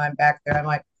time I'm back there, I'm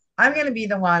like, I'm gonna be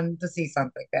the one to see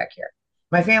something back here.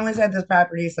 My family's had this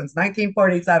property since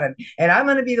 1947, and I'm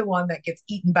gonna be the one that gets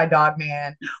eaten by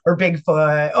Dogman or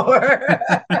Bigfoot or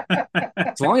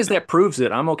as long as that proves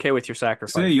it, I'm okay with your Say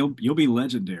sacrifice. you'll be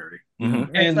legendary. Yeah. Hmm.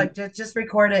 It's And like just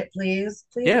record it, please.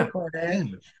 Please Yeah. record yeah, it.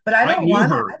 But I I don't knew want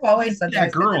to. her. I've always said that. I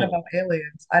That said that girl. about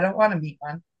aliens. I don't want to meet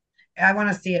one. I want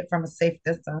to see it from a safe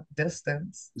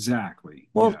distance. Exactly.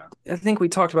 Well, Yeah. I think we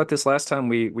talked about this last time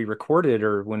we recorded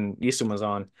or when Easton was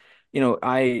on.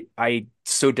 I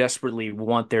so desperately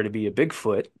want there to be a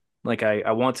Bigfoot. Like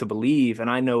I want to believe, and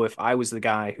I know if I was the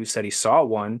guy who said he saw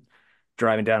one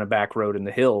driving down a back road in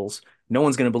the hills, no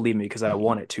one's going to believe me because I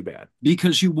want it too bad.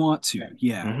 Because you want to. Right.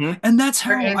 Yeah. Hmm. And that's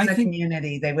We're how in I the think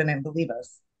community. They wouldn't believe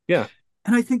us. Yeah.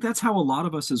 And I think that's how a lot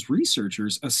of us as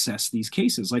researchers assess these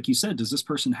cases. Like you said, does this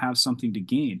person have something to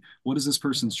gain? What is this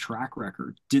person's track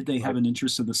record? Did they have Right. an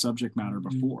interest in the subject matter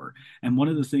before? And one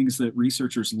of the things that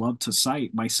researchers love to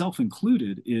cite, myself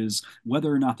included, is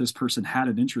whether or not this person had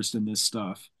an interest in this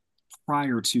stuff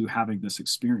prior to having this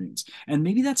experience. And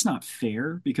maybe that's not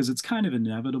fair because it's kind of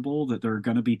inevitable that there are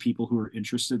going to be people who are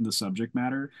interested in the subject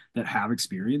matter that have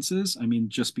experiences. I mean,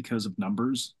 just because of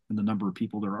numbers and the number of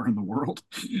people there are in the world.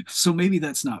 So maybe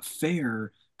that's not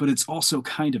fair, but it's also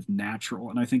kind of natural.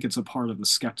 And I think it's a part of the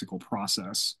skeptical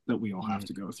process that we all have Mm.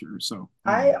 to go through. So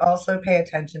I don't I know. also pay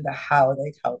attention to how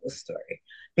they tell the story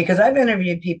because I've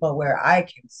interviewed people where I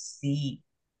can see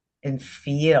and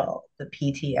feel the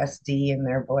PTSD in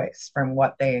their voice from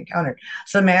what they encountered.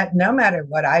 So, Matt, no matter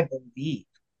what I believe,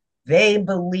 they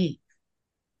believe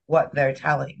what they're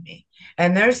telling me.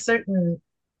 And there's certain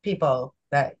people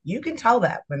that you can tell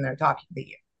that when they're talking to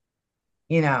you,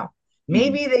 you know,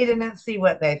 Maybe they didn't see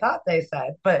what they thought they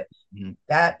said, but Mhm.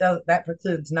 that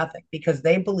precludes nothing because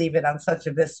they believe it on such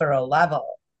a visceral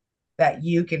level that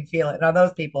you can feel it. Now,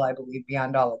 those people, I believe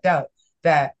beyond all a doubt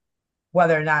that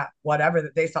whether or not whatever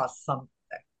that they saw something,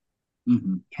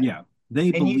 Yeah, they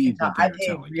and you can believe tell. what they I are pay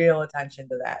telling you. real attention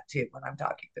to that too when I'm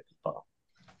talking to people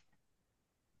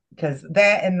because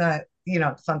that and the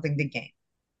something to gain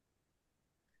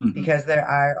Hmm. because there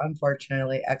are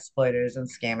unfortunately exploiters and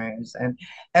scammers. And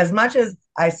as much as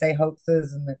I say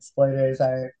hoaxes and exploiters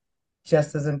are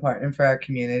just as important for our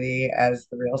community as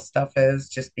the real stuff is,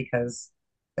 just because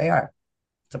they are.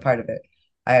 It's a part of it.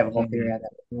 I have a whole theory Mhm. on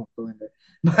that. We won't go into it.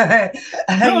 But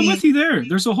I No, I'm mean, with you there.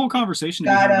 There's a whole conversation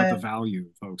to be had about the gotta, value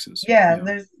of hoaxes. yeah,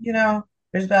 Yeah.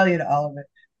 there's value to all of it.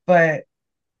 But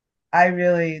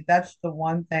that's the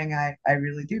one thing I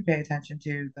really do pay attention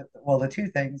to. Well, the two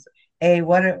things. A,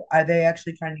 are they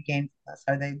actually trying to gain from this?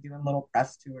 Are they doing little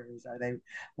press tours?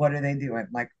 What are they doing?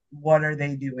 Like, what are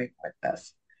they doing with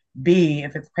this? B,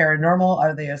 if it's paranormal,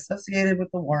 are they associated with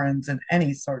the Warrens in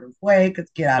any sort of way? Because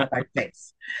get out of my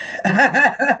face.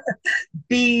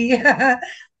 B,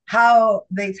 how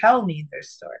they tell me their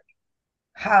story.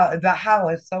 How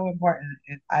is so important.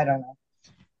 I don't know.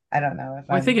 I don't know if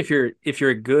Well, I think I'm if you're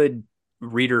a good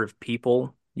reader of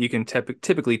people, you can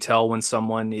typically tell when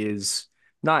someone is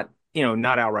not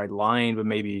outright lying, but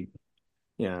maybe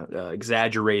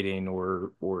exaggerating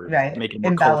or right, making a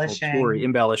more colorful story, embellishing.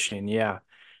 embellishing. Yeah,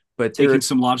 but Taking they're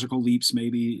some logical leaps,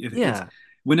 maybe. If it's yeah,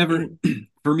 whenever, and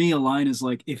for me, a line is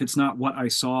like, if it's not what I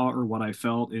saw or what I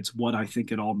felt, it's what I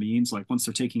think it all means. Like once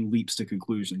they're taking leaps to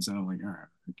conclusions, and I'm like, all right,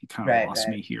 you kind of Right, lost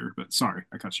right. me here. But sorry,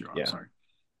 I cut you off. yeah. Sorry.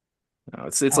 No,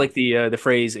 it's Oh. like the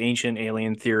phrase "ancient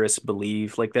alien theorists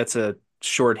believe." Like that's a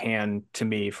shorthand to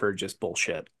me for just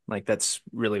bullshit. Like that's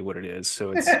really what it is.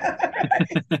 So it's yeah,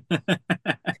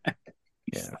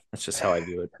 that's just how I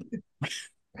view it.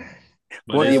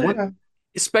 But What is yeah, it? what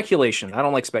speculation? I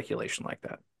don't like speculation like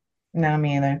that. No,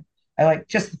 me either. I like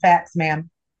just the facts, man.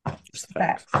 Just Just the the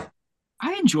facts. facts.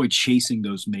 I enjoy chasing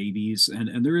those maybes,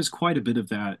 and there is quite a bit of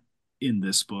that in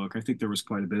this book. I think there was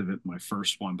quite a bit of it in my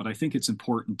first one, but I think it's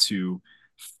important to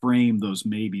frame those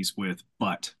maybes with,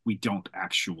 but we don't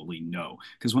actually know.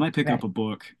 Because when I pick up Right. a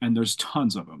book, and there's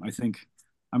tons of them, I think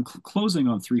I'm closing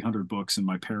on 300 books in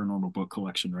my paranormal book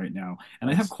collection right now, and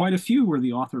I have That's quite a few where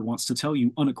the author wants to tell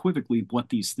you unequivocally what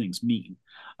these things mean.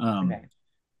 Um, right.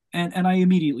 and I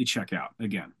immediately check out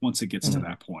again once it gets to Mhm.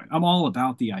 that point. I'm all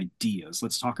about the ideas.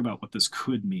 Let's talk about what this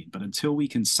could mean. But until we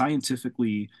can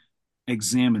scientifically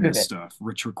examine Prove this it. stuff,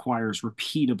 which requires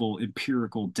repeatable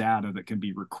empirical data that can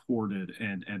be recorded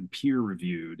and peer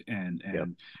reviewed Yep.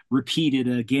 and repeated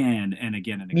again and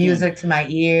again and again, Music to my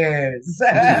ears.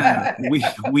 yeah,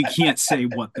 we can't say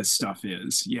what this stuff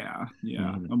is. Yeah,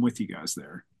 yeah, Mhm. I'm with you guys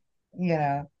there.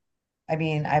 I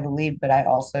mean, I believe, but I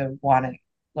also want it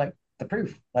like the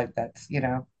proof. Like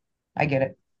I get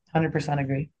it. 100%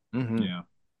 agree. Mhm. Yeah.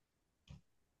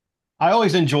 I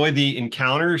always enjoy the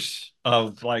encounters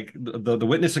of like the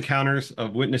witness encounters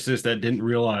of witnesses that didn't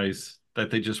realize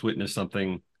that they just witnessed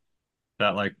something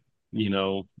that like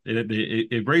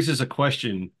it raises a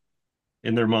question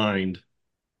in their mind,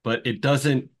 but it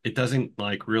doesn't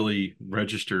like really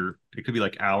register. It could be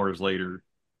like hours later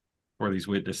for these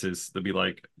witnesses to be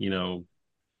like,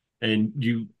 and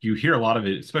you hear a lot of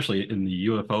it, especially in the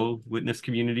UFO witness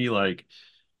community, like,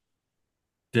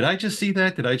 did I just see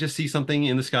that? Did I just see something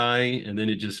in the sky and then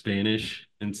it just vanish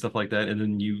and stuff like that? And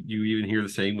then you even hear the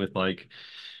same with like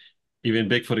even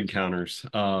Bigfoot encounters,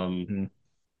 Mhm.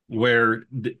 where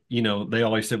they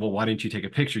always say, well, why didn't you take a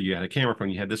picture? You had a camera phone,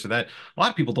 you had this or that. A lot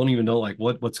of people don't even know like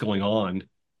what's going on,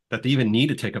 that they even need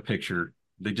to take a picture.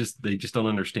 They just don't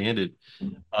understand it.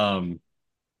 Um,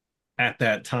 at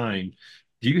that time.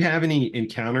 Do you have any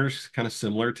encounters kind of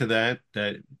similar to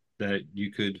that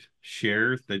you could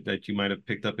share that you might have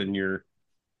picked up in your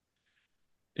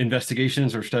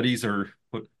investigations or studies or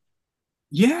what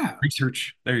Yeah.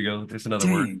 research? There you go. There's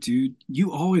another word. Dang, dude,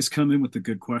 you always come in with the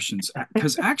good questions.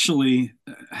 Because actually,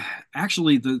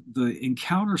 the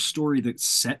encounter story that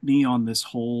set me on this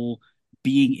whole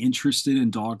being interested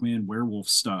in Dogman werewolf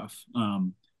stuff.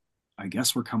 I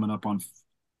guess we're coming up on,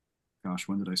 gosh,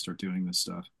 when did I start doing this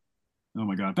stuff? Oh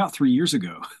my God, about 3 years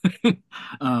ago.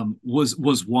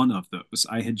 Was one of those.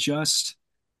 I had just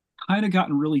kind of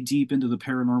gotten really deep into the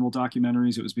paranormal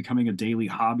documentaries. It was becoming a daily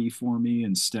hobby for me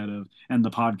and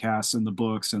the podcasts and the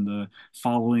books and the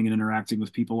following and interacting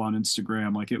with people on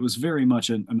Instagram. Like it was very much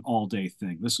an all day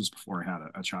thing. This was before I had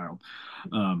a child.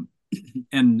 Um,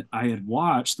 and I had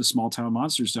watched the Small Town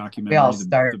Monsters We all documentary.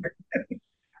 start.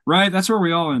 Right, that's where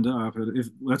we all end up. If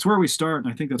that's where we start,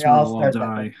 and I think that's We where all we'll all start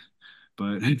that way. die.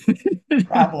 but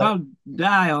Probably. I'll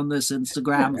die on this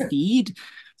Instagram feed.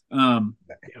 Yeah.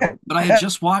 But I had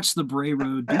just watched the Bray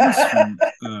Road Beast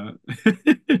from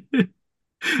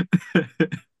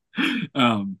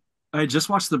um, I had just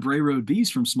watched the Bray Road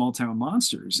Beast from Small Town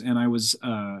Monsters, and I was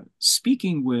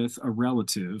speaking with a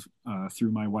relative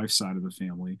through my wife's side of the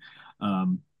family,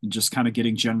 just kind of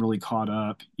getting generally caught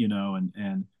up,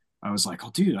 and I was like, "Oh,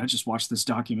 dude, I just watched this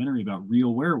documentary about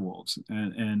real werewolves,"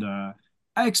 and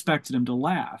I expected him to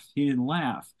laugh. He didn't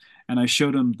laugh, and I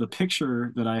showed him the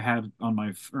picture that I had on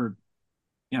my, or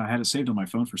yeah, I had it saved on my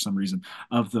phone for some reason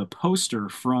of the poster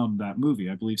from that movie.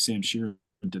 I believe Sam Sheeran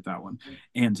did that one.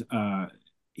 And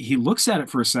he looks at it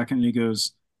for a second and he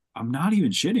goes, I'm not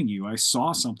even shitting you. I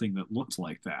saw something that looked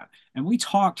like that. And we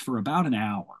talked for about an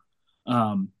hour.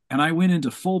 And I went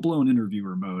into full-blown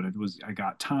interviewer mode. I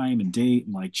got time and date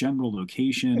and like general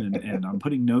location and I'm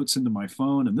putting notes into my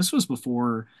phone. And this was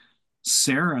before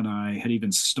Sarah and I had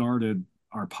even started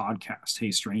our podcast,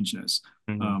 Hey Strangeness,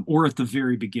 Mhm. or at the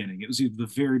very beginning. It was either the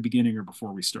very beginning or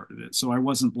before we started it. So I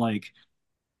wasn't like,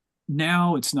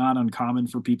 now it's not uncommon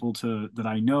for people that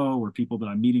I know or people that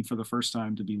I'm meeting for the first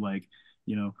time to be like,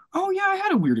 oh yeah, I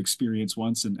had a weird experience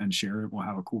once and share it. We'll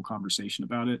have a cool conversation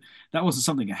about it. That wasn't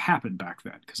something that happened back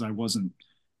then because I wasn't,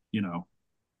 you know,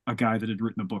 a guy that had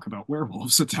written a book about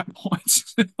werewolves at that point.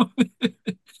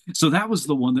 So that was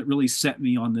the one that really set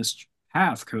me on this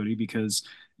path, Cody, because,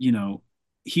 you know,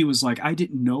 he was like, I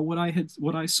didn't know what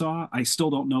I saw. I still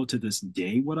don't know to this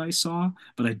day what I saw,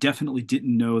 but I definitely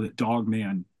didn't know that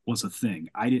Dogman was a thing.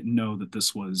 I didn't know that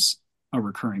this was a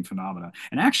recurring phenomena.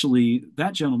 And actually,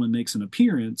 that gentleman makes an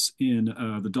appearance in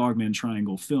the Dogman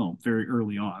Triangle film very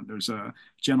early on. There's a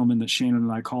gentleman that Shannon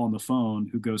and I call on the phone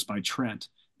who goes by Trent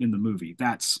in the movie.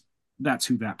 That's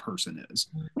who that person is.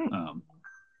 Um,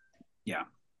 yeah.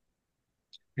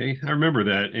 Okay, I remember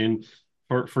that. And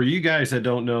for you guys that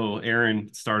don't know,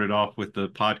 Aaron started off with the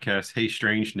podcast Hey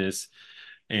Strangeness,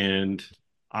 and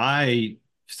I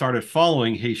started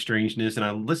following Hey Strangeness, and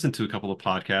I listened to a couple of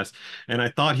podcasts, and I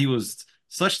thought he was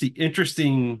such the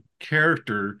interesting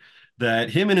character that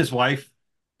him and his wife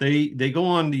they go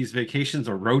on these vacations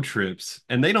or road trips,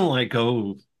 and they don't like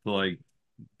go to like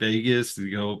Vegas to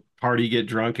go party, get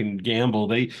drunk, and gamble.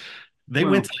 They went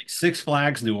Well, to like Six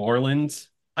Flags New Orleans.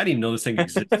 I didn't even know this thing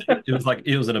existed. It was like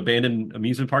it was an abandoned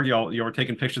amusement park. Y'all were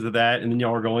taking pictures of that, and then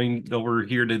y'all were going over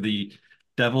here to the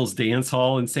Devil's Dance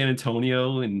Hall in San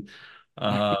Antonio, and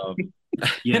uh, and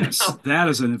yes, that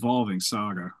is an evolving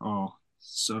saga. Oh,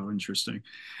 so interesting.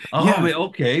 oh Yeah, man,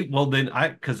 okay. Well then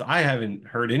because I haven't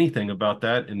heard anything about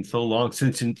that in so long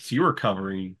since you were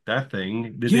covering that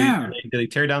thing. yeah. Did they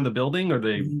tear down the building or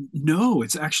they No,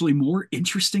 it's actually more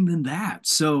interesting than that.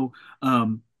 So,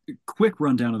 quick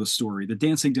rundown of the story. The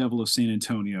Dancing Devil of San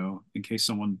Antonio, in case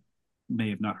someone may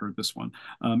have not heard this one,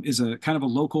 is a kind of a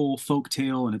local folk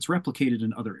tale, and it's replicated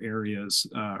in other areas,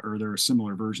 or there are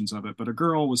similar versions of it. But a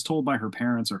girl was told by her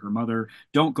parents or her mother,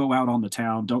 "Don't go out on the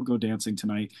town, don't go dancing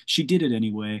tonight." She did it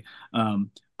anyway.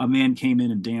 A man came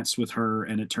in and danced with her,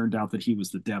 and it turned out that he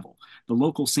was the devil. The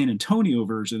local San Antonio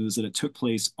version is that it took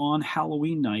place on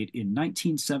Halloween night in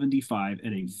 1975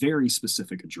 at a very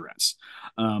specific address.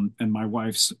 And my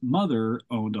wife's mother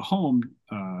owned a home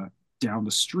down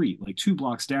the street, like 2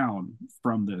 blocks down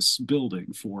from this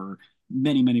building for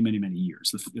many, many, many, many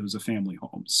years. It was a family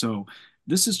home. So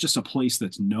this is just a place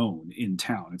that's known in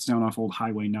town. It's down off Old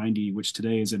Highway 90, which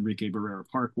today is Enrique Barrera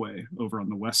Parkway over on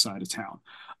the west side of town.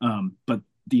 But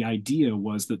the idea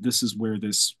was that this is where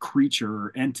this creature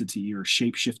or entity or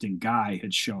shape-shifting guy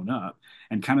had shown up.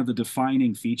 And kind of the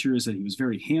defining feature is that he was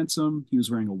very handsome. He was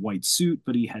wearing a white suit,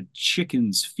 but he had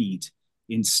chicken's feet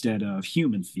instead of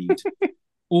human feet.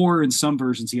 Or in some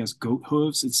versions, he has goat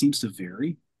hooves. It seems to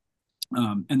vary.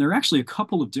 And there are actually a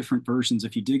couple of different versions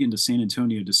if you dig into San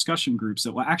Antonio discussion groups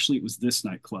that, well, actually, it was this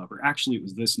nightclub, or actually, it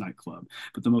was this nightclub.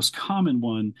 But the most common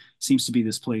one seems to be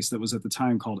this place that was at the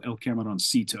time called El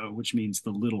Camaroncito, which means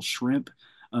the little shrimp.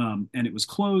 And it was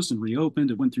closed and reopened.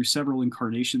 It went through several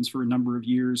incarnations for a number of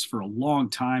years. For a long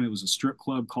time, it was a strip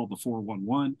club called the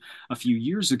 411. A few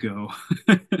years ago,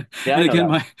 and Yeah, I know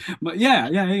again, that one.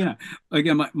 yeah.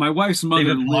 Again, my wife's mother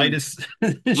David lived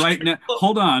Politis? right now.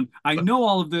 Hold on. I know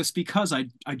all of this because I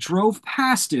drove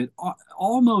past it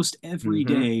almost every Hmm.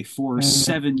 day for Mhm.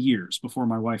 7 years before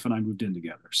my wife and I moved in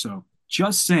together. So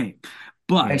just saying. They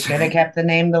But should have kept the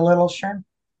name The Little Shrimp.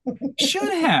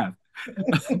 should have.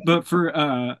 But for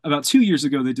about 2 years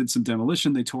ago, they did some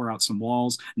demolition. They tore out some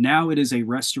walls. Now it is a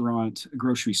restaurant,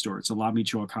 grocery store. It's a La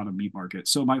Michoacana meat market.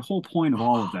 So my whole point of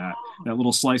all of that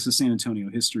little slice of San Antonio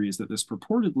history, is that this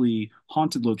purportedly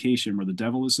haunted location where the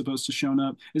devil is supposed to show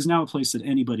up is now a place that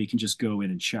anybody can just go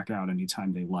in and check out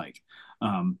anytime they like.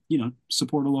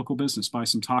 Support a local business, buy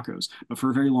some tacos. But for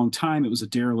a very long time, it was a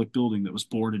derelict building that was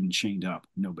boarded and chained up.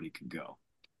 Nobody could go.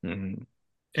 Mm-hmm.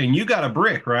 And you got a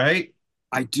brick, right?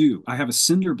 I do. I have a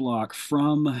cinder block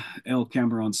from El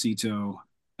Camaroncito,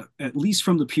 at least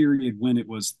from the period when it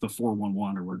was the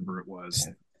 411 or whatever it was,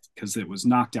 because it was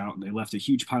knocked out and they left a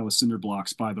huge pile of cinder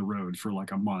blocks by the road for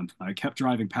like a month. I kept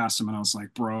driving past them and I was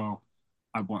like, bro,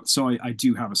 I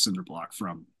do have a cinder block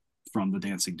from the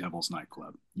Dancing Devils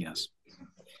nightclub. Yes.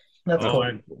 That's Oh, cool.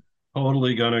 I'm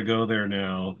totally gonna go there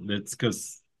now. It's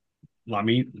because La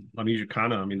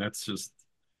Michoacana. I mean, that's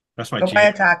my Go buy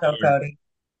a jam. taco, Cody.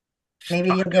 Maybe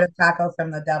you'll get a taco from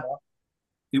the devil.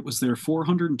 It was their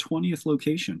 420th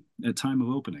location at time of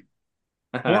opening.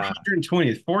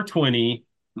 420th, 420.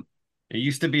 It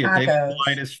used to be a David Tacos,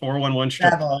 Blightus 411 strip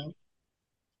club. devil.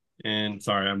 And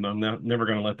sorry, I'm never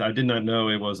going to let that. I did not know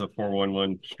it was a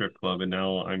 411 strip club, and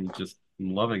now I'm just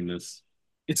loving this.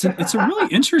 It's a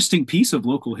really interesting piece of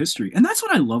local history, and that's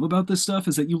what I love about this stuff,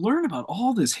 is that you learn about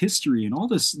all this history and all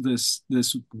this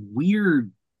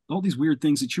weird, all these weird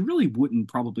things that you really wouldn't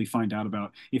probably find out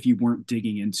about if you weren't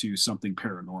digging into something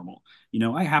paranormal.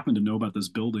 I happen to know about this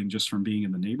building just from being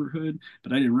in the neighborhood,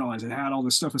 but I didn't realize it had all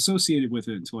this stuff associated with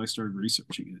it until I started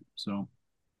researching it. So,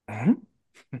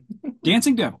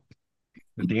 Dancing Devil.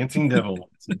 The Dancing Devil.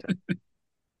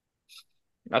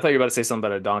 I thought you were about to say something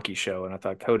about a donkey show, and I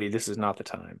thought, Cody, this is not the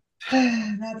time.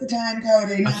 Not the time,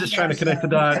 Cody. I was just trying to connect the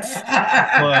dots.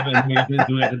 Club, and we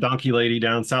have the Donkey Lady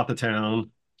down south of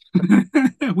town.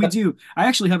 We do. I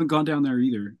actually haven't gone down there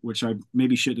either, which I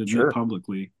maybe should admit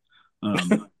publicly.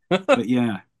 But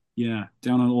yeah,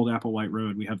 down on Old Applewhite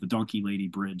Road, we have the Donkey Lady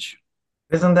Bridge.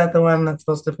 Isn't that the one that's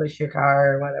supposed to push your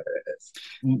car or whatever it is?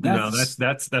 No,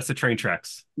 that's the train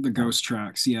tracks. The ghost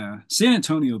tracks, yeah. San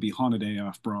Antonio will be haunted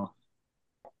AF, bro.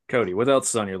 Cody, what else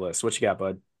is on your list? What you got,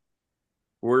 bud?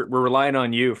 We're relying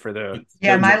on you for the.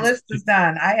 Yeah, my list is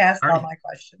done. I asked all my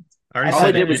questions. All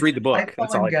I did was read the book.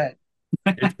 That's all. Good.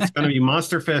 It's going to be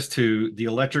Monster Fest 2, the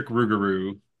Electric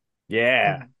Rougarou.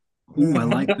 Yeah. Ooh, I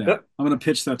like that. I'm going to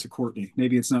pitch that to Courtney.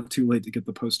 Maybe it's not too late to get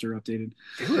the poster updated.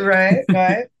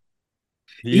 Right.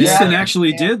 Easton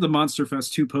actually did the Monster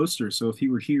Fest 2 poster, so if he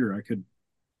were here, I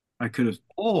could have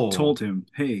told him,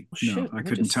 hey, I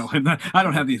couldn't tell him that. I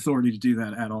don't have the authority to do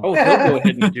that at all. Oh, he'll go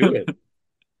ahead and do it.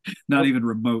 Not even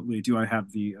remotely do I have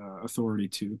the authority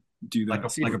to do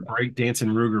that. Like a break dancing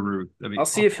Rougarou. I'll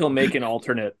see if he'll make an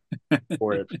alternate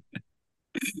for it.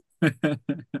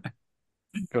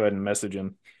 Go ahead and message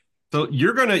him. So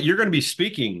you're gonna be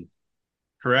speaking,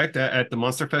 correct, at the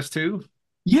Monster Fest 2?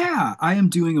 Yeah, I am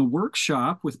doing a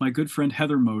workshop with my good friend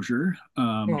Heather Mosier,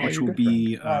 which will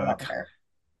be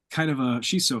kind of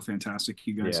she's so fantastic,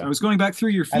 you guys. Yeah. I was going back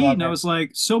through your feed and I was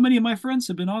like, so many of my friends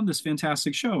have been on this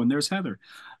fantastic show, and there's Heather.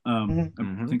 I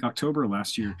think October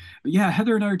last year. But yeah,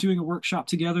 Heather and I are doing a workshop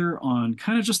together on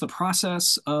kind of just the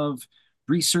process of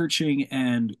researching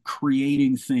and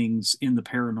creating things in the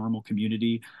paranormal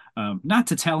community. Not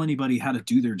to tell anybody how to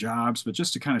do their jobs, but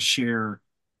just to kind of share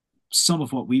some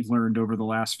of what we've learned over the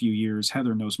last few years.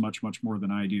 Heather knows much, much more than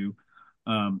I do.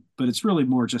 But it's really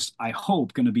more just, I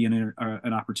hope, going to be an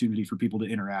opportunity for people to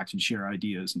interact and share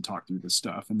ideas and talk through this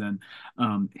stuff. And then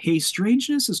Hey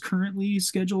Strangeness is currently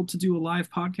scheduled to do a live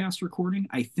podcast recording,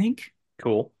 I think.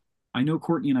 Cool. I know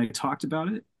Courtney and I talked about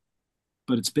it,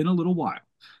 but it's been a little while.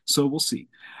 So we'll see.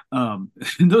 And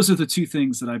those are the two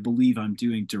things that I believe I'm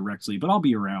doing directly, but I'll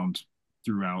be around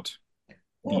throughout.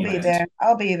 We'll be there.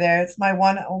 I'll be there. It's my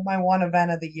one event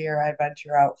of the year I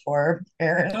venture out for,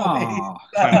 apparently.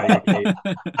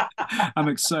 I'm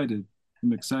excited.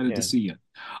 To see you.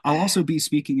 I'll also be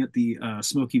speaking at the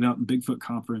Smoky Mountain Bigfoot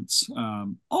Conference,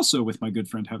 also with my good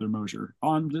friend Heather Mosier,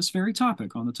 on this very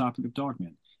topic, on the topic of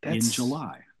Dogman, in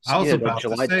July. I was about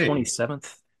July to say 27th,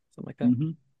 something like that.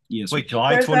 Mm-hmm. Yes. Wait,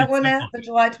 July 27th? Where's that one at? The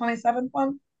July 27th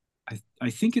one? I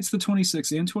think it's the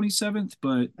 26th and 27th,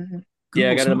 but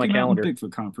yeah, I got it on my calendar.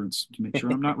 Bigfoot Conference to make sure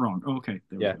I'm not wrong. Oh, okay.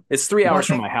 Yeah, it's 3 hours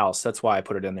from my house. That's why I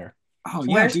put it in there. Oh,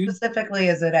 yeah, Where dude. specifically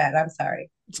is it at? I'm sorry.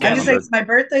 I'm just saying my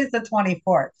birthday's the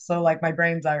 24th, so like my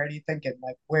brain's already thinking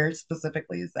like, where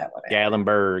specifically is that one at?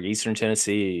 Gatlinburg, Eastern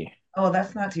Tennessee. Oh,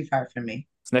 that's not too far from me.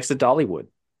 It's next to Dollywood.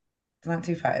 It's not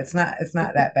too far. It's not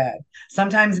that bad.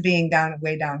 Sometimes being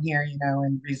way down here,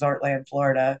 in Resort Land,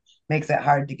 Florida, makes it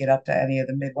hard to get up to any of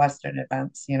the Midwestern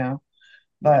events,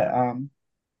 but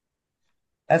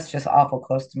That's just awful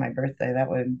close to my birthday. That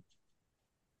would,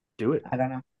 Do it. I don't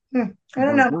know. I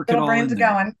don't know. Work it Little all brains in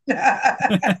are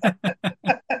there.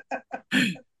 going.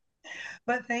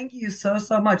 But thank you so,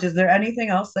 so much. Is there anything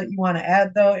else that you want to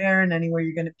add, though, Aaron? Anywhere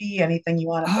you're going to be? Anything you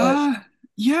want to push?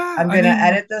 Yeah, I'm I going to mean,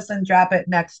 edit this and drop it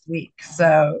next week.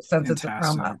 So since it's a promo,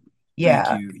 fantastic. Thank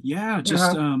yeah. you. Yeah,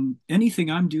 just Uh-huh.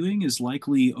 anything I'm doing is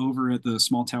likely over at the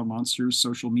Small Town Monsters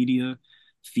social media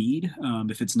feed.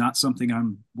 If it's not something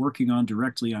I'm working on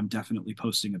directly, I'm definitely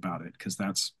posting about it because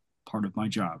that's part of my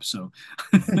job. So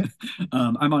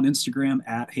I'm on Instagram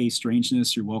at Hey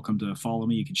Strangeness. You're welcome to follow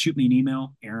me. You can shoot me an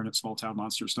email, Aaron at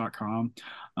smalltownmonsters.com.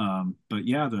 But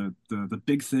yeah, the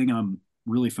big thing I'm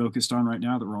really focused on right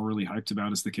now that we're all really hyped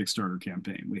about is the Kickstarter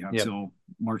campaign. We have Yep. till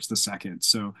March the 2nd.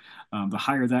 So the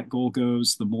higher that goal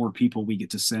goes, the more people we get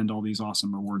to send all these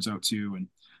awesome rewards out to, and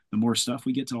the more stuff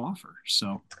we get to offer.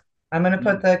 So I'm going to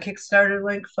yeah, put the Kickstarter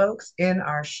link, folks, in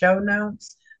our show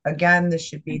notes. Again, this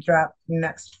should be thank you. dropped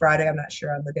next Friday. I'm not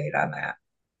sure on the date on that.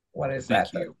 What is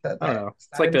Thank that? you. I don't know.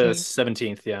 It's like the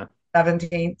 17th? 17th. Yeah.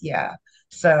 17th? Yeah.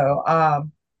 So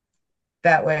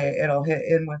that way it'll hit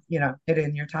in with, hit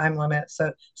in your time limit.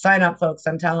 So sign up, folks.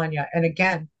 I'm telling you. And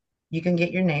again, you can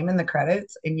get your name in the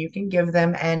credits and you can give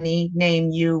them any name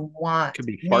you want. Could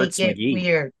be Make Farts it McGee.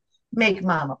 weird. Make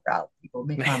mama proud, people.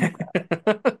 Make mama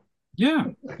Yeah,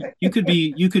 proud. you could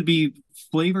be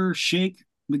Flavor Shake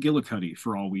McGillicuddy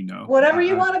for all we know. Whatever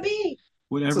you want to be. It's a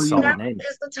Whatever you solid Now want. name.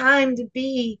 is the time to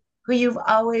be who you've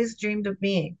always dreamed of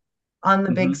being on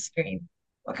the big Mhm. screen.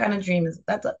 What kind of dream is it?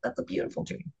 That's a beautiful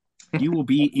dream. You will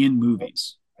be in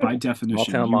movies. By Small definition,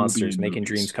 Town you will be Monsters in making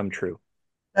dreams movies. come true.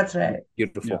 That's right. Yeah.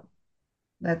 Beautiful.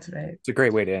 That's right. It's a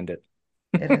great way to end it.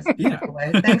 It is a Yeah. beautiful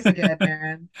way. Thanks again,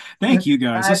 Aaron. Thank you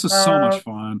guys. Bye, This is so much folks.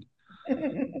 fun.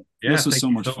 Yeah, This was thank so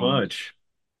you much so fun. much.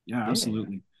 Yeah, Yeah.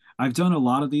 absolutely. I've done a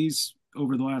lot of these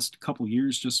over the last couple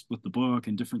years just with the book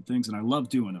and different things, and I love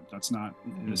doing them.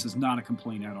 This is not a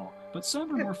complaint at all. But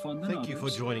some are more fun than Thank you for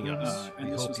others. joining us. And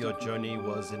We this hope was your definitely journey one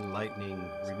of was enlightening.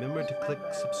 Remember to click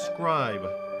subscribe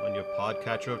on your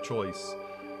podcatcher of choice.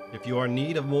 If you are in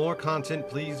need of more content,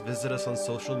 please visit us on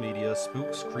social media,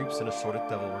 Spooks, Creeps, and Assorted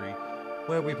Devilry,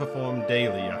 where we perform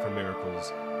daily after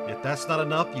miracles. If that's not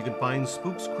enough, you can find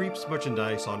Spooks, Creeps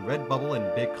merchandise on Redbubble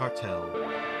and Big Cartel.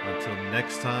 Until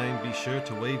next time, be sure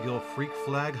to wave your freak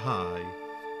flag high,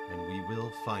 and we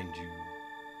will find you.